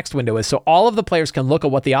whatever your text window is, so all of the players can look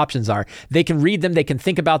at what the options are. They can read them, they can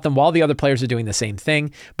think about them while the other players are doing the same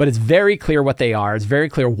thing, but it's very clear what they are. It's very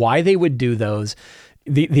clear why they would do those.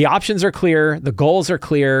 The options are clear, the goals are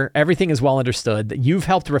clear, everything is well understood. You've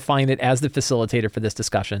helped refine it as the facilitator for this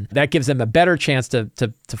discussion. That gives them a better chance to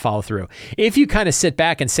follow through. If you kind of sit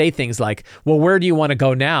back and say things like, well, where do you want to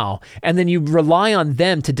go now? And then you rely on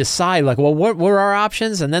them to decide, like, well, what are our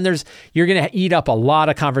options? And then you're going to eat up a lot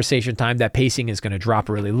of conversation time. That pacing is going to drop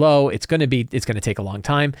really low. It's going to take a long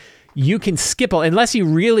time. You can skip, unless you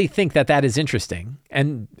really think that is interesting,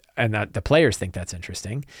 and that the players think that's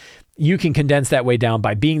interesting, you can condense that way down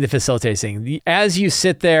by being the facilitator, saying, as you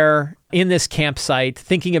sit there in this campsite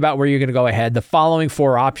thinking about where you're going to go ahead, the following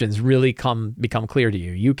 4 options really become clear to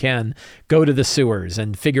you. You can go to the sewers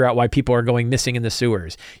and figure out why people are going missing in the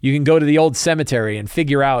sewers. You can go to the old cemetery and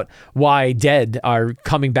figure out why dead are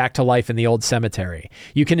coming back to life in the old cemetery.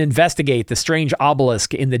 You can investigate the strange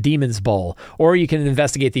obelisk in the Demon's Bowl, or you can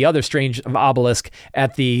investigate the other strange obelisk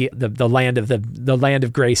at the land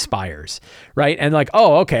of gray spires, right? And like,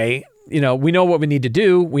 oh, okay, we know what we need to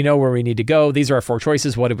do. We know where we need to go. These are our 4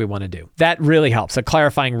 choices. What do we want to do? That really helps. The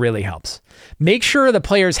clarifying really helps. Make sure the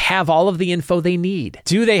players have all of the info they need.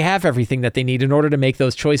 Do they have everything that they need in order to make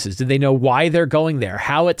those choices? Do they know why they're going there?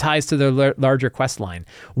 How it ties to their larger quest line?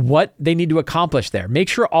 What they need to accomplish there? Make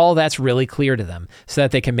sure all that's really clear to them so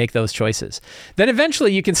that they can make those choices. Then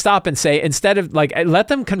eventually you can stop and say, instead of let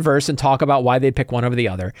them converse and talk about why they pick one over the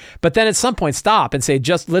other, but then at some point stop and say,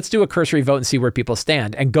 just let's do a cursory vote and see where people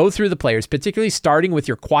stand, and go through the players, particularly starting with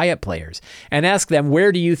your quiet players, and ask them,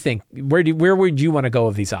 where would you want to go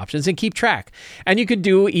of these options, and keep track. And you could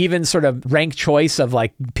do even sort of rank choice of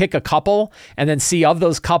pick a couple and then see of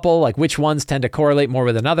those couple, which ones tend to correlate more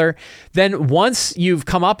with another. Then once you've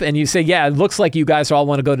come up and you say, yeah, it looks like you guys all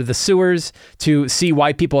want to go to the sewers to see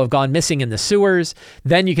why people have gone missing in the sewers,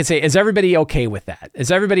 then you can say, is everybody okay with that?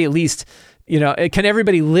 Is everybody at least, can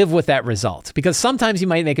everybody live with that result? Because sometimes you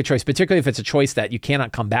might make a choice, particularly if it's a choice that you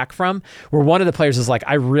cannot come back from, where one of the players is like,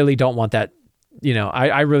 I really don't want that.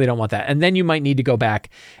 I really don't want that. And then you might need to go back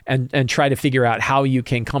and try to figure out how you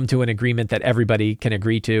can come to an agreement that everybody can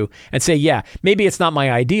agree to, and say, yeah, maybe it's not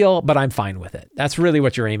my ideal, but I'm fine with it. That's really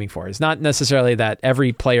what you're aiming for. It's not necessarily that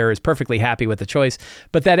every player is perfectly happy with the choice,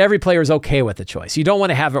 but that every player is okay with the choice. You don't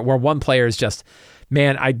want to have it where one player is just,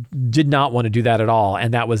 man, I did not want to do that at all,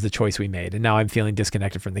 and that was the choice we made, and now I'm feeling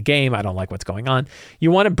disconnected from the game. I don't like what's going on.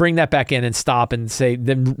 You want to bring that back in and stop and say,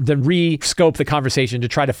 then re-scope the conversation to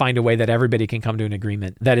try to find a way that everybody can come to an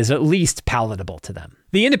agreement that is at least palatable to them.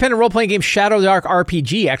 The independent role-playing game Shadowdark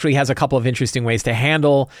RPG actually has a couple of interesting ways to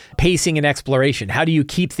handle pacing and exploration. How do you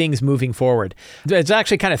keep things moving forward? There's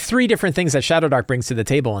actually kind of 3 different things that Shadowdark brings to the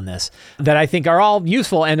table in this that I think are all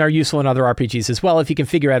useful and are useful in other RPGs as well, if you can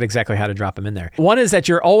figure out exactly how to drop them in there. One is that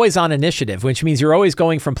you're always on initiative, which means you're always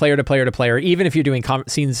going from player to player to player. Even if you're doing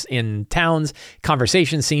scenes in towns,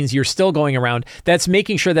 conversation scenes, you're still going around. That's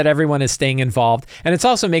making sure that everyone is staying involved. And it's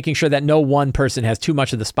also making sure that no one person has too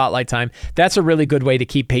much of the spotlight time. That's a really good way to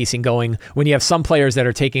keep pacing going when you have some players that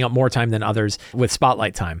are taking up more time than others with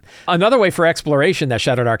spotlight time. Another way for exploration that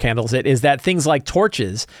Shadowdark handles it is that things like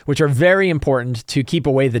torches, which are very important to keep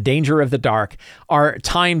away the danger of the dark, are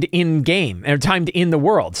timed in game and timed in the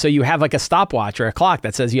world. So you have a stopwatch or a clock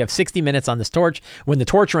that says you have 60 minutes on this torch. When the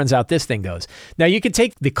torch runs out, this thing goes. Now you could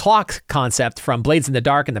take the clock concept from Blades in the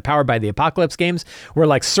Dark and the Powered by the Apocalypse games,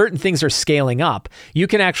 where certain things are scaling up. You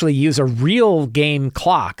can actually use a real game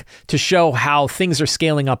clock to show how things are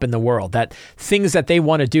scaling up in the world, that things that they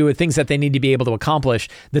want to do, things that they need to be able to accomplish,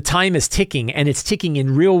 the time is ticking, and it's ticking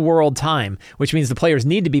in real world time, which means the players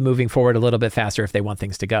need to be moving forward a little bit faster if they want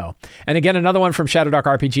things to go. And again, another one from Shadowdark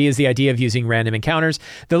RPG is the idea of using random encounters.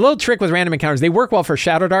 The little trick with random encounters, they work well for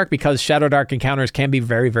Shadowdark because Shadowdark encounters can be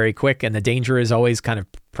very, very quick, and the danger is always kind of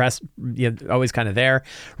always kind of there.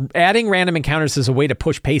 Adding random encounters as a way to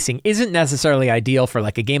push pacing isn't necessarily ideal for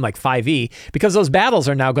a game like 5e, because those battles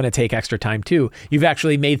are now going to take extra time too. You've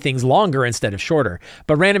actually made things longer instead of shorter.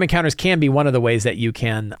 But random encounters can be one of the ways that you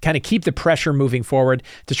can kind of keep the pressure moving forward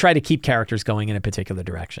to try to keep characters going in a particular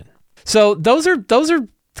direction. So those are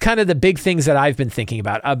kind of the big things that I've been thinking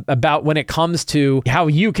about when it comes to how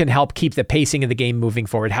you can help keep the pacing of the game moving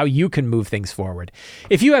forward, how you can move things forward.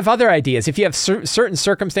 If you have other ideas, if you have certain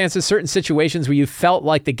circumstances, certain situations where you felt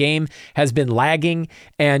like the game has been lagging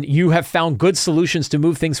and you have found good solutions to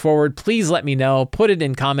move things forward, please let me know. Put it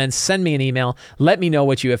in comments, send me an email, let me know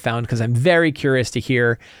what you have found, because I'm very curious to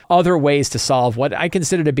hear other ways to solve what I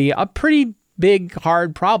consider to be a pretty big,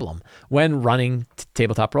 hard problem when running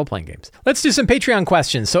tabletop role-playing games. Let's do some Patreon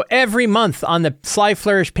questions. So every month on the Sly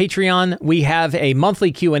Flourish Patreon, we have a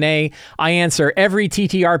monthly Q&A. I answer every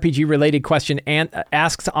TTRPG-related question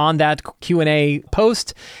asked on that Q&A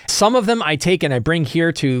post. Some of them I take and I bring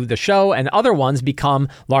here to the show, and other ones become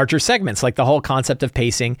larger segments, like the whole concept of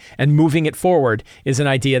pacing and moving it forward is an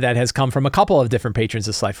idea that has come from a couple of different patrons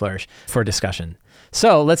of Sly Flourish for discussion.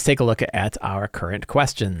 So let's take a look at our current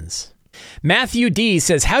questions. Matthew D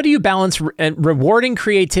says, how do you balance rewarding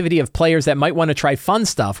creativity of players that might want to try fun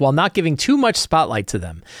stuff while not giving too much spotlight to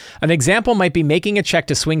them? An example might be making a check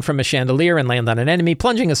to swing from a chandelier and land on an enemy,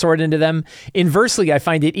 plunging a sword into them. Inversely, I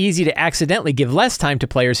find it easy to accidentally give less time to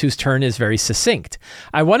players whose turn is very succinct.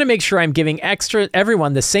 I want to make sure I'm giving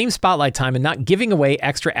everyone the same spotlight time and not giving away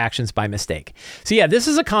extra actions by mistake. So yeah, this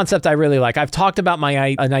is a concept I really like. I've talked about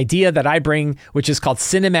an idea that I bring, which is called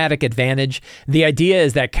cinematic advantage. The idea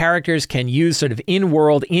is that characters can use sort of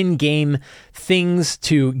in-world, in-game things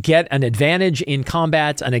to get an advantage in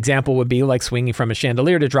combat. An example would be like swinging from a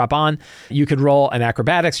chandelier to drop on. You could roll an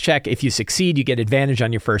acrobatics check. If you succeed, you get advantage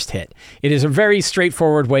on your first hit. It is a very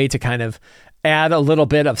straightforward way to kind of add a little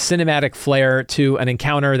bit of cinematic flair to an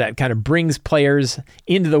encounter that kind of brings players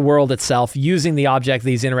into the world itself using these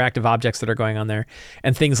interactive objects that are going on there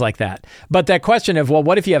and things like that. But that question of, well,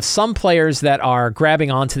 what if you have some players that are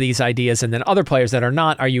grabbing onto these ideas and then other players that are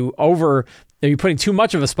not? Are you putting too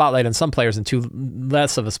much of a spotlight on some players and too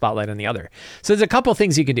less of a spotlight on the other? So there's a couple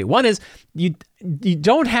things you can do. One is you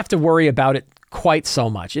don't have to worry about it quite so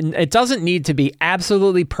much. And it doesn't need to be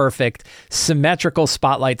absolutely perfect, symmetrical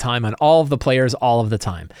spotlight time on all of the players all of the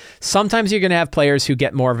time. Sometimes you're going to have players who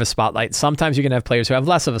get more of a spotlight. Sometimes you're going to have players who have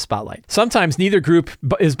less of a spotlight. Sometimes neither group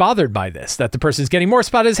is bothered by this, that the person who's getting more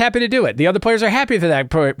spotlight is happy to do it. The other players are happy for that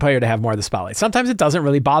player to have more of the spotlight. Sometimes it doesn't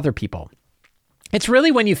really bother people. It's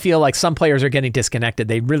really when you feel like some players are getting disconnected.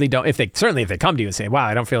 They really don't, if they come to you and say, wow,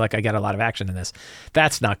 I don't feel like I get a lot of action in this.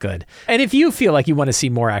 That's not good. And if you feel like you want to see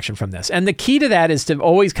more action from this, and the key to that is to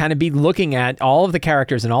always kind of be looking at all of the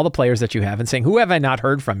characters and all the players that you have and saying, who have I not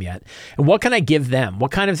heard from yet? And what can I give them?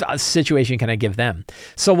 What kind of situation can I give them?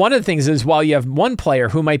 So one of the things is, while you have one player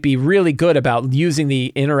who might be really good about using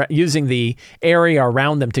the area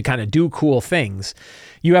around them to kind of do cool things,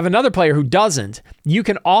 you have another player who doesn't. You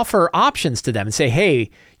can offer options to them and say,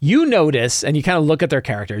 hey, you notice, and you kind of look at their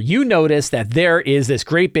character, you notice that there is this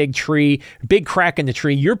great big tree, big crack in the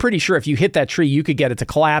tree. You're pretty sure if you hit that tree, you could get it to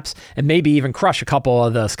collapse and maybe even crush a couple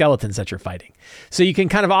of the skeletons that you're fighting. So you can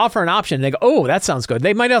kind of offer an option. And they go, oh, that sounds good.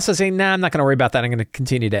 They might also say, nah, I'm not going to worry about that. I'm going to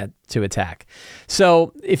continue to attack.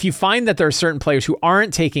 So if you find that there are certain players who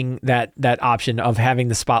aren't taking that option of having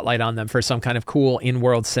the spotlight on them for some kind of cool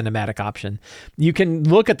in-world cinematic option, you can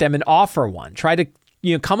look at them and offer one. Try to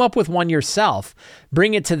come up with one yourself,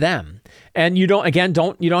 bring it to them. And you don't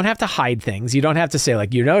have to hide things. You don't have to say,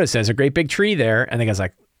 like, you notice there's a great big tree there. And the guy's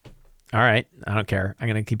like, all right, I don't care. I'm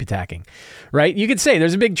going to keep attacking, right? You could say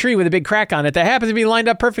there's a big tree with a big crack on it that happens to be lined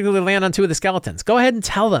up perfectly to land on two of the skeletons. Go ahead and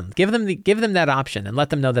tell them, give them that option and let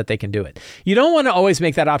them know that they can do it. You don't want to always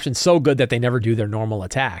make that option so good that they never do their normal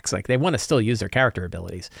attacks. Like, they want to still use their character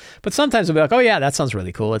abilities, but sometimes they'll be like, oh yeah, that sounds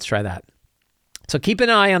really cool. Let's try that. So keep an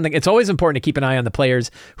eye on it's always important to keep an eye on the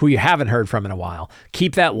players who you haven't heard from in a while.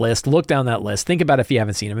 Keep that list, look down that list, think about if you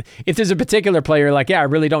haven't seen them. If there's a particular player, like, yeah, I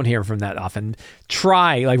really don't hear from that often,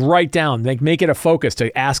 write down, make it a focus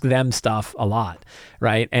to ask them stuff a lot,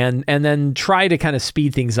 right? And then try to kind of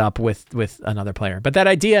speed things up with another player. But that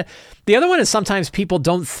idea, the other one is sometimes people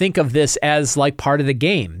don't think of this as like part of the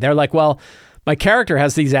game. They're like, well, my character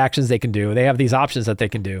has these actions they can do. They have these options that they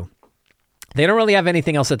can do. They don't really have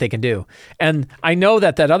anything else that they can do. And I know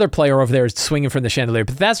that other player over there is swinging from the chandelier,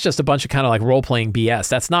 but that's just a bunch of kind of like role-playing BS.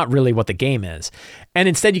 That's not really what the game is. And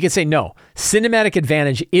instead you can say, no, cinematic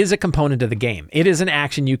advantage is a component of the game. It is an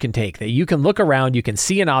action you can take, that you can look around, you can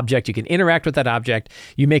see an object, you can interact with that object,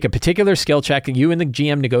 you make a particular skill check, and you and the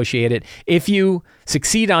GM negotiate it. If you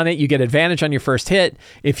succeed on it, you get advantage on your first hit.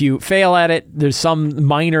 If you fail at it, there's some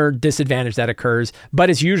minor disadvantage that occurs, but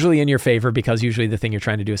it's usually in your favor because usually the thing you're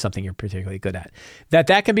trying to do is something you're particularly good at.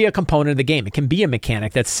 That can be a component of the game. It can be a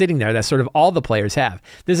mechanic that's sitting there that sort of all the players have.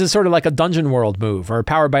 This is sort of like a Dungeon World move or a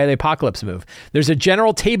Powered by the Apocalypse move. There's a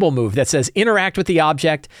general table move that says interact with the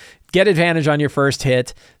object, get advantage on your first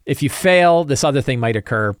hit. If you fail, this other thing might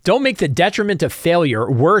occur. Don't make the detriment of failure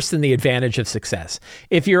worse than the advantage of success.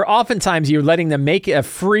 If you're letting them make a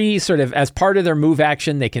free sort of, as part of their move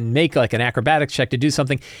action, they can make like an acrobatics check to do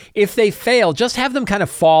something. If they fail, just have them kind of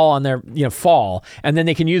fall on their, fall, and then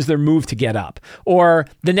they can use their move to get up. Or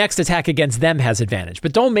the next attack against them has advantage.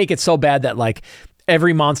 But don't make it so bad that like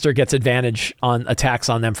every monster gets advantage on attacks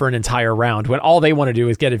on them for an entire round when all they want to do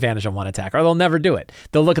is get advantage on one attack, or they'll never do it.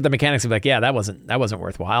 They'll look at the mechanics and be like, yeah, that wasn't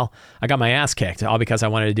worthwhile. I got my ass kicked all because I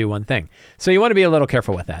wanted to do one thing. So you want to be a little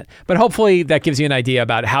careful with that. But hopefully that gives you an idea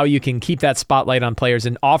about how you can keep that spotlight on players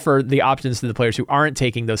and offer the options to the players who aren't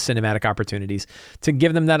taking those cinematic opportunities to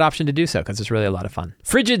give them that option to do so, because it's really a lot of fun.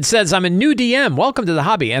 Frigid says, I'm a new DM. Welcome to the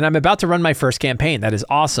hobby, and I'm about to run my first campaign. That is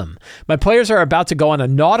awesome. My players are about to go on a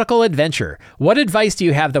nautical adventure. What advice do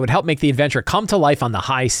you have that would help make the adventure come to life on the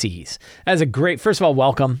high seas? That is a great, first of all,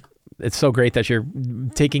 welcome. It's so great that you're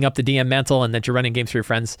taking up the DM mantle and that you're running games for your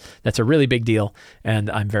friends. That's a really big deal, and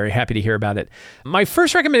I'm very happy to hear about it. My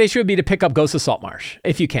first recommendation would be to pick up Ghost of Saltmarsh,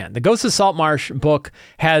 if you can. The Ghost of Saltmarsh book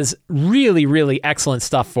has really, really excellent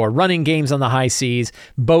stuff for running games on the high seas,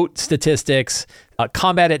 boat statistics,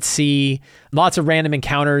 combat at sea, lots of random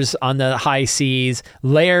encounters on the high seas,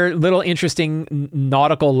 little interesting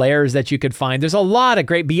nautical layers that you could find. There's a lot of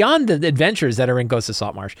great, beyond the adventures that are in Ghost of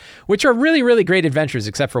Saltmarsh, which are really, really great adventures,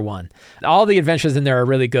 except for one. All the adventures in there are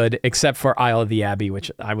really good, except for Isle of the Abbey,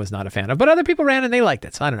 which I was not a fan of, but other people ran and they liked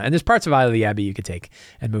it, so I don't know. And there's parts of Isle of the Abbey you could take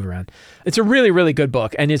and move around. It's a really, really good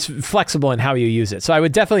book, and it's flexible in how you use it. So I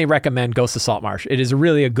would definitely recommend Ghost of Saltmarsh. It is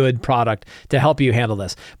really a good product to help you handle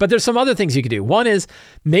this. But there's some other things you could do. One is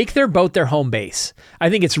make their boat their home base. I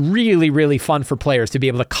think it's really, really fun for players to be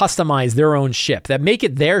able to customize their own ship, that make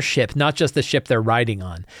it their ship, not just the ship they're riding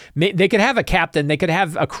on. They could have a captain, they could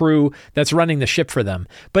have a crew that's running the ship for them,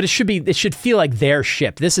 but it should feel like their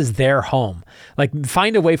ship. This is their home. Like,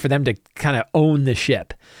 find a way for them to kind of own the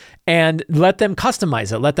ship. And let them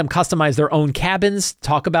customize it. Let them customize their own cabins.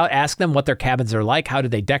 Ask them what their cabins are like. How do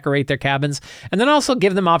they decorate their cabins? And then also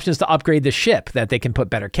give them options to upgrade the ship, that they can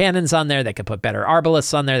put better cannons on there. They can put better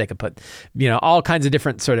arbalists on there. They can put, all kinds of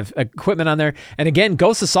different sort of equipment on there. And again,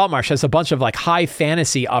 Ghost of Saltmarsh has a bunch of like high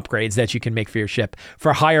fantasy upgrades that you can make for your ship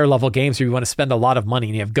for higher level games where you want to spend a lot of money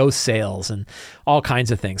and you have ghost sails and all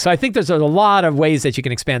kinds of things. So I think there's a lot of ways that you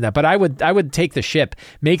can expand that. But I would take the ship,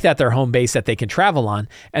 make that their home base that they can travel on,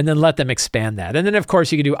 and then let them expand that. And then, of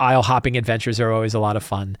course, you can do isle hopping adventures are always a lot of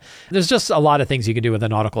fun. There's just a lot of things you can do with a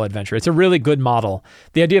nautical adventure. It's a really good model.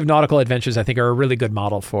 The idea of nautical adventures, I think, are a really good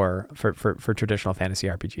model for traditional fantasy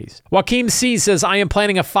RPGs. Joaquin C says, I am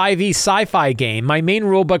planning a 5e sci-fi game. My main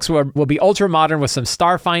rule books will be ultra modern with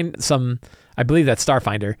I believe that's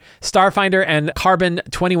Starfinder and Carbon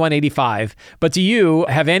 2185. But do you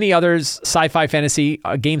have any others sci-fi fantasy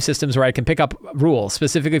game systems where I can pick up rules,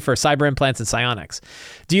 specifically for cyber implants and psionics?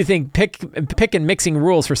 Do you think pick and mixing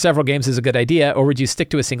rules for several games is a good idea, or would you stick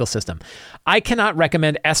to a single system? I cannot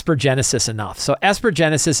recommend Esper Genesis enough. So Esper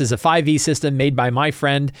Genesis is a 5e system made by my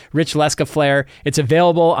friend Rich Lescaflair. It's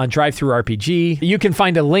available on DriveThruRPG. You can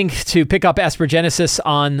find a link to pick up Esper Genesis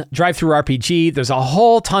on DriveThruRPG. There's a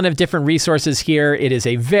whole ton of different resources here. It is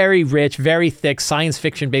a very rich, very thick science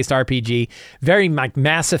fiction based RPG, very like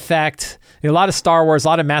Mass Effect, a lot of Star Wars, a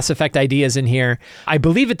lot of Mass Effect ideas in here. I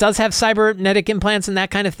believe it does have cybernetic implants and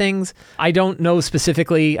that kind of things. I don't know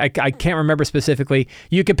specifically. I can't remember specifically.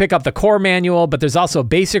 You can pick up the core manual, but there's also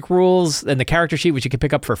basic rules and the character sheet, which you can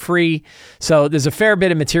pick up for free. So there's a fair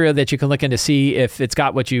bit of material that you can look in to see if it's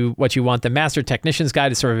got what you want. The Master Technician's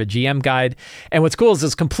Guide is sort of a GM guide. And what's cool is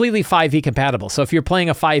it's completely 5e compatible. So if you're playing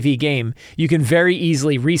a 5e game, you can very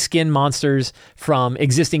easily reskin monsters from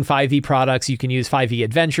existing 5e products. You can use 5e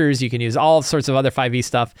adventures. You can use all sorts of other 5e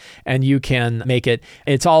stuff, and you can make it.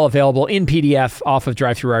 It's all available in PDF off of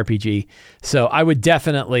DriveThruRPG. So I would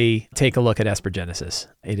definitely take a look at Esper Genesis.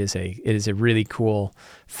 It is a really cool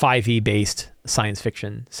 5e based science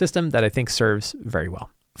fiction system that I think serves very well.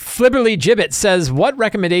 Flibberly Gibbet says, what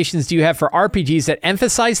recommendations do you have for RPGs that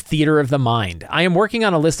emphasize theater of the mind? I am working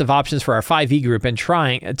on a list of options for our 5e group and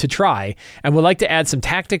trying and would like to add some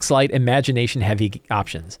tactics light, imagination heavy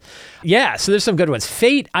options. Yeah, so there's some good ones.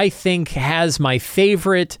 Fate, I think, has my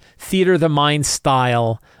favorite theater of the mind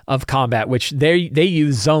style of combat, which they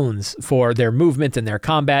use zones for their movement and their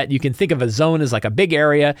combat. You can think of a zone as like a big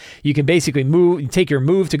area. You can basically take your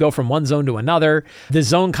move to go from one zone to another. The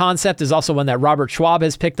zone concept is also one that Robert Schwab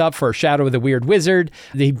has picked up for Shadow of the Weird Wizard.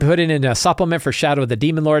 They put it in a supplement for Shadow of the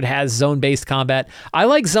Demon Lord, has zone-based combat. I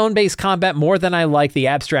like zone-based combat more than I like the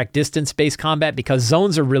abstract distance-based combat because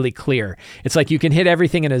zones are really clear. It's like you can hit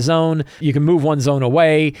everything in a zone. You can move one zone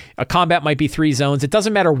away. A combat might be 3 zones. It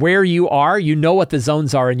doesn't matter where you are. You know what the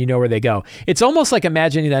zones are and you know where they go. It's almost like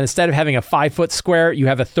imagining that instead of having a 5-foot square, you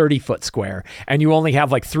have a 30-foot square, and you only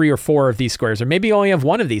have like 3 or 4 of these squares, or maybe you only have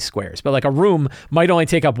 1 of these squares, but like a room might only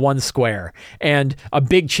take up 1 square, and a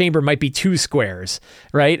big chamber might be 2 squares,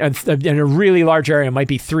 right? And a really large area might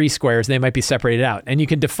be 3 squares, and they might be separated out. And you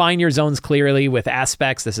can define your zones clearly with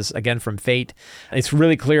aspects. This is, again, from Fate. It's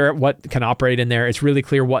really clear what can operate in there. It's really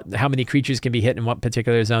clear how many creatures can be hit in what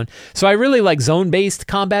particular zone. So I really like zone-based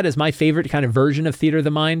combat is my favorite kind of version of Theater of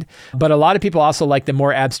the Mind. But a lot of people also like the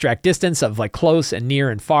more abstract distance of like close and near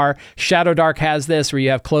and far. Shadowdark has this where you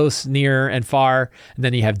have close, near, and far, and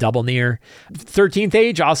then you have double near. 13th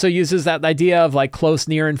Age also uses that idea of like close,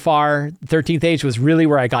 near, and far. 13th Age was really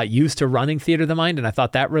where I got used to running Theater of the Mind, and I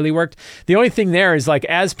thought that really worked. The only thing there is like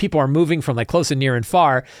as people are moving from like close and near and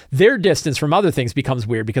far, their distance from other things becomes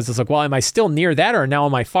weird because it's like, well, am I still near that or now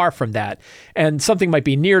am I far from that? And something might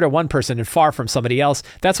be near to one person and far from somebody else.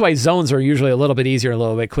 That's why zones are usually a little bit easier, a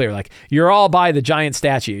little bit clearer. Like you're all by the giant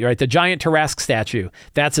statue, right? The giant Tarrasque statue,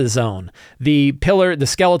 that's a zone. The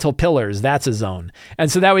skeletal pillars, that's a zone.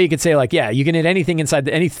 And so that way you could say like, yeah, you can hit anything inside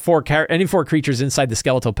any four creatures inside the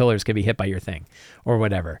skeletal pillars can be hit by your thing or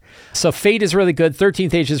whatever. So Fate is really good.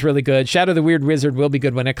 13th Age is really good. Shadow the Weird Wizard will be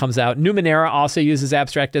good when it comes out. Numenera also uses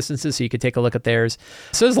abstract distances, so you could take a look at theirs.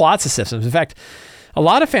 So there's lots of systems. In fact, a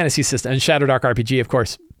lot of fantasy systems, and Shadowdark RPG, of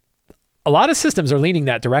course, a lot of systems are leaning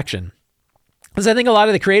that direction. Because I think a lot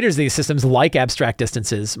of the creators of these systems like abstract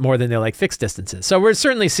distances more than they like fixed distances. So we're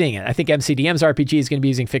certainly seeing it. I think MCDM's RPG is going to be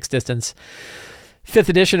using fixed distance. 5th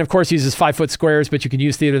edition, of course, uses 5-foot squares, but you can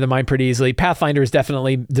use Theater of the Mind pretty easily. Pathfinder is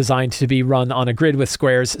definitely designed to be run on a grid with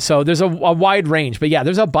squares. So there's a wide range. But yeah,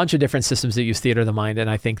 there's a bunch of different systems that use Theater of the Mind, and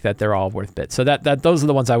I think that they're all worth it. So those are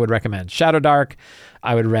the ones I would recommend. Shadowdark,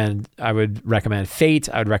 I would recommend Fate,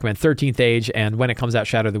 I would recommend 13th Age, and when it comes out,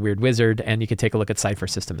 Shadow the Weird Wizard, and you can take a look at Cypher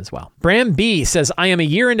System as well. Bram B says, I am a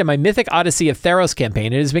year into my Mythic Odyssey of Theros campaign,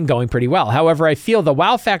 and it has been going pretty well. However, I feel the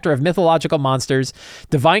wow factor of mythological monsters,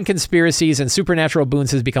 divine conspiracies, and supernatural boons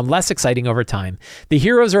has become less exciting over time. The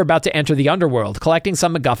heroes are about to enter the underworld, collecting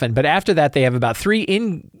some MacGuffin, but after that, they have about 3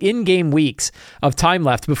 in-game weeks of time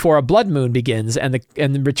left before a blood moon begins and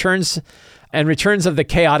returns of the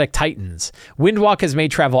chaotic titans. Windwalk has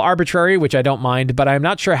made travel arbitrary, which I don't mind, but I'm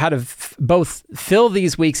not sure how to both fill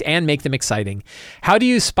these weeks and make them exciting. How do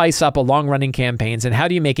you spice up a long-running campaigns, and how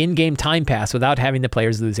do you make in-game time pass without having the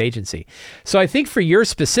players lose agency? So I think for your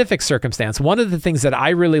specific circumstance, one of the things that I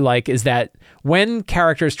really like is that when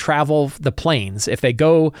characters travel the planes, if they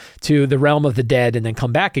go to the realm of the dead and then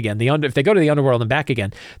come back again, if they go to the underworld and back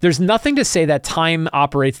again, there's nothing to say that time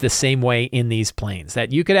operates the same way in these planes.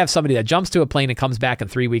 That you could have somebody that jumps to a plane and comes back and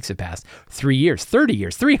 3 weeks have passed, 3 years, 30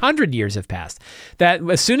 years, 300 years have passed. That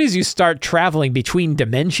as soon as you start traveling between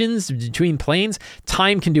dimensions, between planes,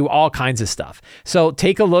 time can do all kinds of stuff. So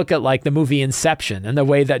take a look at like the movie Inception and the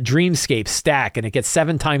way that dreamscapes stack, and it gets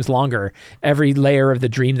 7 times longer every layer of the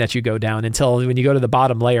dream that you go down until when you go to the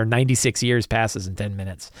bottom layer, 96 years passes in 10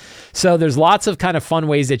 minutes. So there's lots of kind of fun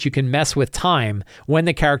ways that you can mess with time when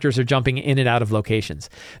the characters are jumping in and out of locations.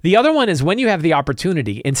 The other one is when you have the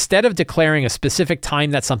opportunity, instead of declaring a specific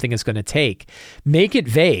time that something is going to take, make it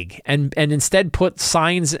vague and instead put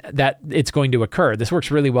signs that it's going to occur. This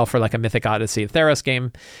works really well for like a Mythic Odyssey of Theros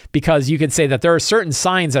game, because you can say that there are certain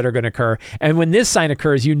signs that are going to occur, and when this sign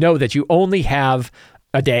occurs, you know that you only have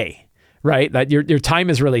a day, right? That your time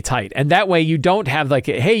is really tight, and that way you don't have like,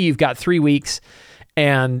 hey, you've got 3 weeks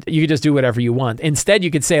and you can just do whatever you want. Instead, you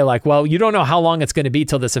could say like, well, you don't know how long it's going to be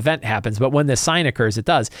till this event happens, but when this sign occurs, it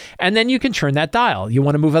does. And then you can turn that dial. You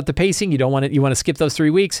want to move up the pacing. You want to skip those 3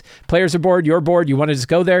 weeks. Players are bored. You're bored. You want to just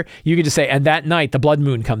go there. You can just say, and that night, the blood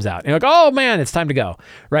moon comes out. And you're like, oh man, it's time to go.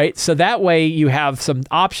 Right. So that way you have some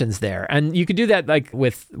options there. And you could do that like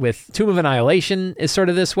with Tomb of Annihilation is sort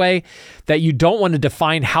of this way, that you don't want to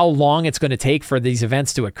define how long it's going to take for these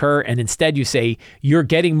events to occur. And instead you say, you're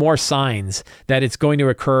getting more signs that it's going to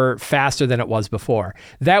occur faster than it was before.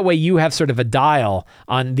 That way you have sort of a dial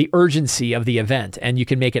on the urgency of the event, and you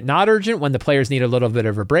can make it not urgent when the players need a little bit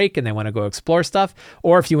of a break and they want to go explore stuff.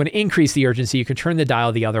 Or if you want to increase the urgency, you can turn the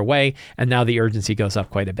dial the other way, and now the urgency goes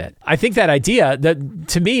up quite a bit. I think that idea, that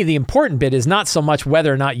to me, the important bit is not so much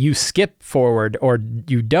whether or not you skip forward or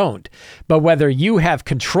you don't, but whether you have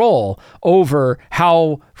control over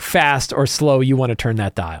how fast or slow you want to turn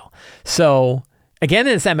that dial. So again,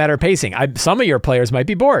 it's that matter of pacing. Some of your players might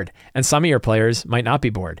be bored, and some of your players might not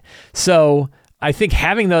be bored. So I think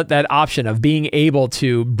having that option of being able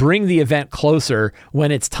to bring the event closer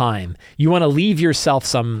when it's time, you want to leave yourself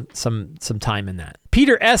some time in that.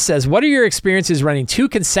 Peter S. says, what are your experiences running 2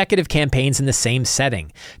 consecutive campaigns in the same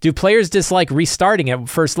setting? Do players dislike restarting at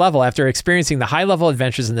first level after experiencing the high-level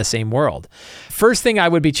adventures in the same world? First thing I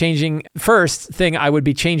would be changing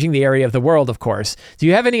the area of the world, of course. Do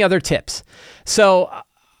you have any other tips? So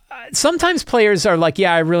sometimes players are like,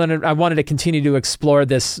 yeah, I wanted to continue to explore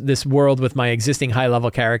this world with my existing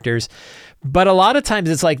high-level characters. But a lot of times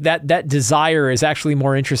it's like that desire is actually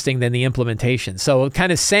more interesting than the implementation. So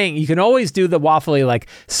kind of saying, you can always do the waffly, like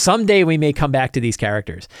someday we may come back to these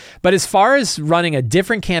characters. But as far as running a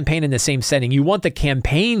different campaign in the same setting, you want the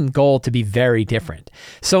campaign goal to be very different.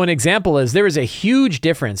 So an example is there is a huge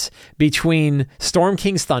difference between Storm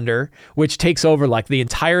King's Thunder, which takes over like the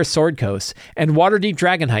entire Sword Coast, and Waterdeep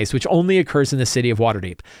Dragon Heist, which only occurs in the city of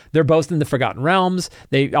Waterdeep. They're both in the Forgotten Realms.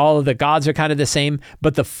 All of the gods are kind of the same,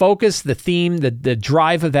 but the focus, the theme, the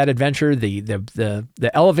drive of that adventure, the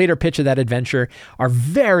elevator pitch of that adventure are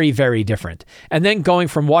very, very different. And then going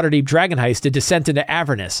from Waterdeep Dragon Heist to Descent into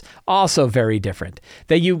Avernus, also very different.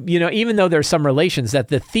 That you know, even though there's some relations, that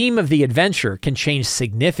the theme of the adventure can change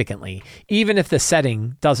significantly, even if the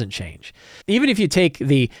setting doesn't change. Even if you take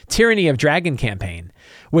the Tyranny of Dragon campaign,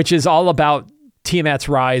 which is all about Tiamat's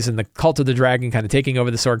rise and the cult of the dragon kind of taking over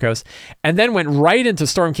the Sword Coast, and then went right into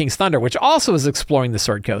Storm King's Thunder, which also is exploring the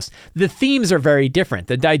Sword Coast. The themes are very different.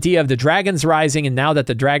 The idea of the dragons rising, and now that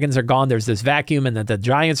the dragons are gone, there's this vacuum, and that the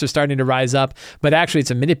giants are starting to rise up, but actually it's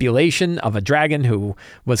a manipulation of a dragon who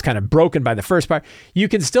was kind of broken by the first part. You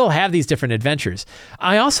can still have these different adventures.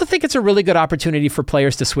 I also think it's a really good opportunity for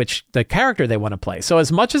players to switch the character they want to play. So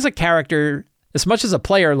as much as a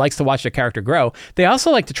player likes to watch their character grow, they also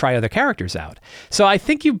like to try other characters out. So I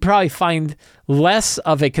think you probably find less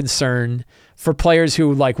of a concern for players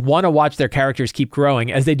who like want to watch their characters keep growing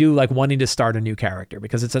as they do like wanting to start a new character,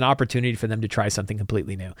 because it's an opportunity for them to try something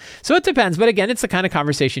completely new. So it depends. But again, it's the kind of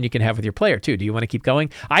conversation you can have with your player too. Do you want to keep going?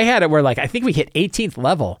 I had it where like, I think we hit 18th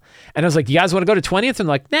level and I was like, you guys want to go to 20th? And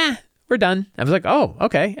like, nah, we're done. I was like, oh,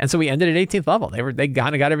 okay. And so we ended at 18th level. They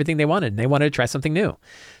kind of got everything they wanted, and they wanted to try something new.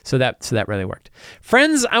 So that really worked.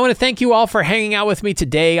 Friends, I want to thank you all for hanging out with me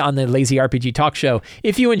today on the Lazy RPG Talk Show.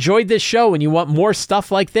 If you enjoyed this show and you want more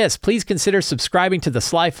stuff like this, please consider subscribing to the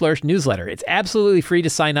Sly Flourish newsletter. It's absolutely free to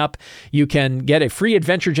sign up. You can get a free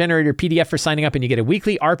adventure generator PDF for signing up, and you get a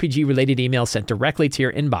weekly RPG-related email sent directly to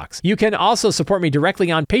your inbox. You can also support me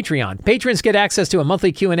directly on Patreon. Patrons get access to a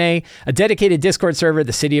monthly Q&A, a dedicated Discord server,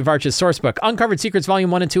 the City of Arches sourcebook, Uncovered Secrets Volume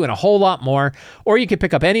 1 and 2, and a whole lot more. Or you can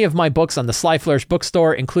pick up any of my books on the Sly Flourish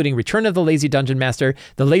bookstore, including Return of the Lazy Dungeon Master,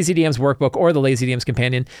 the Lazy DM's Workbook, or the Lazy DM's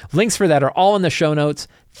Companion. Links for that are all in the show notes.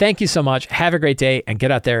 Thank you so much. Have a great day, and get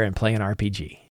out there and play an RPG.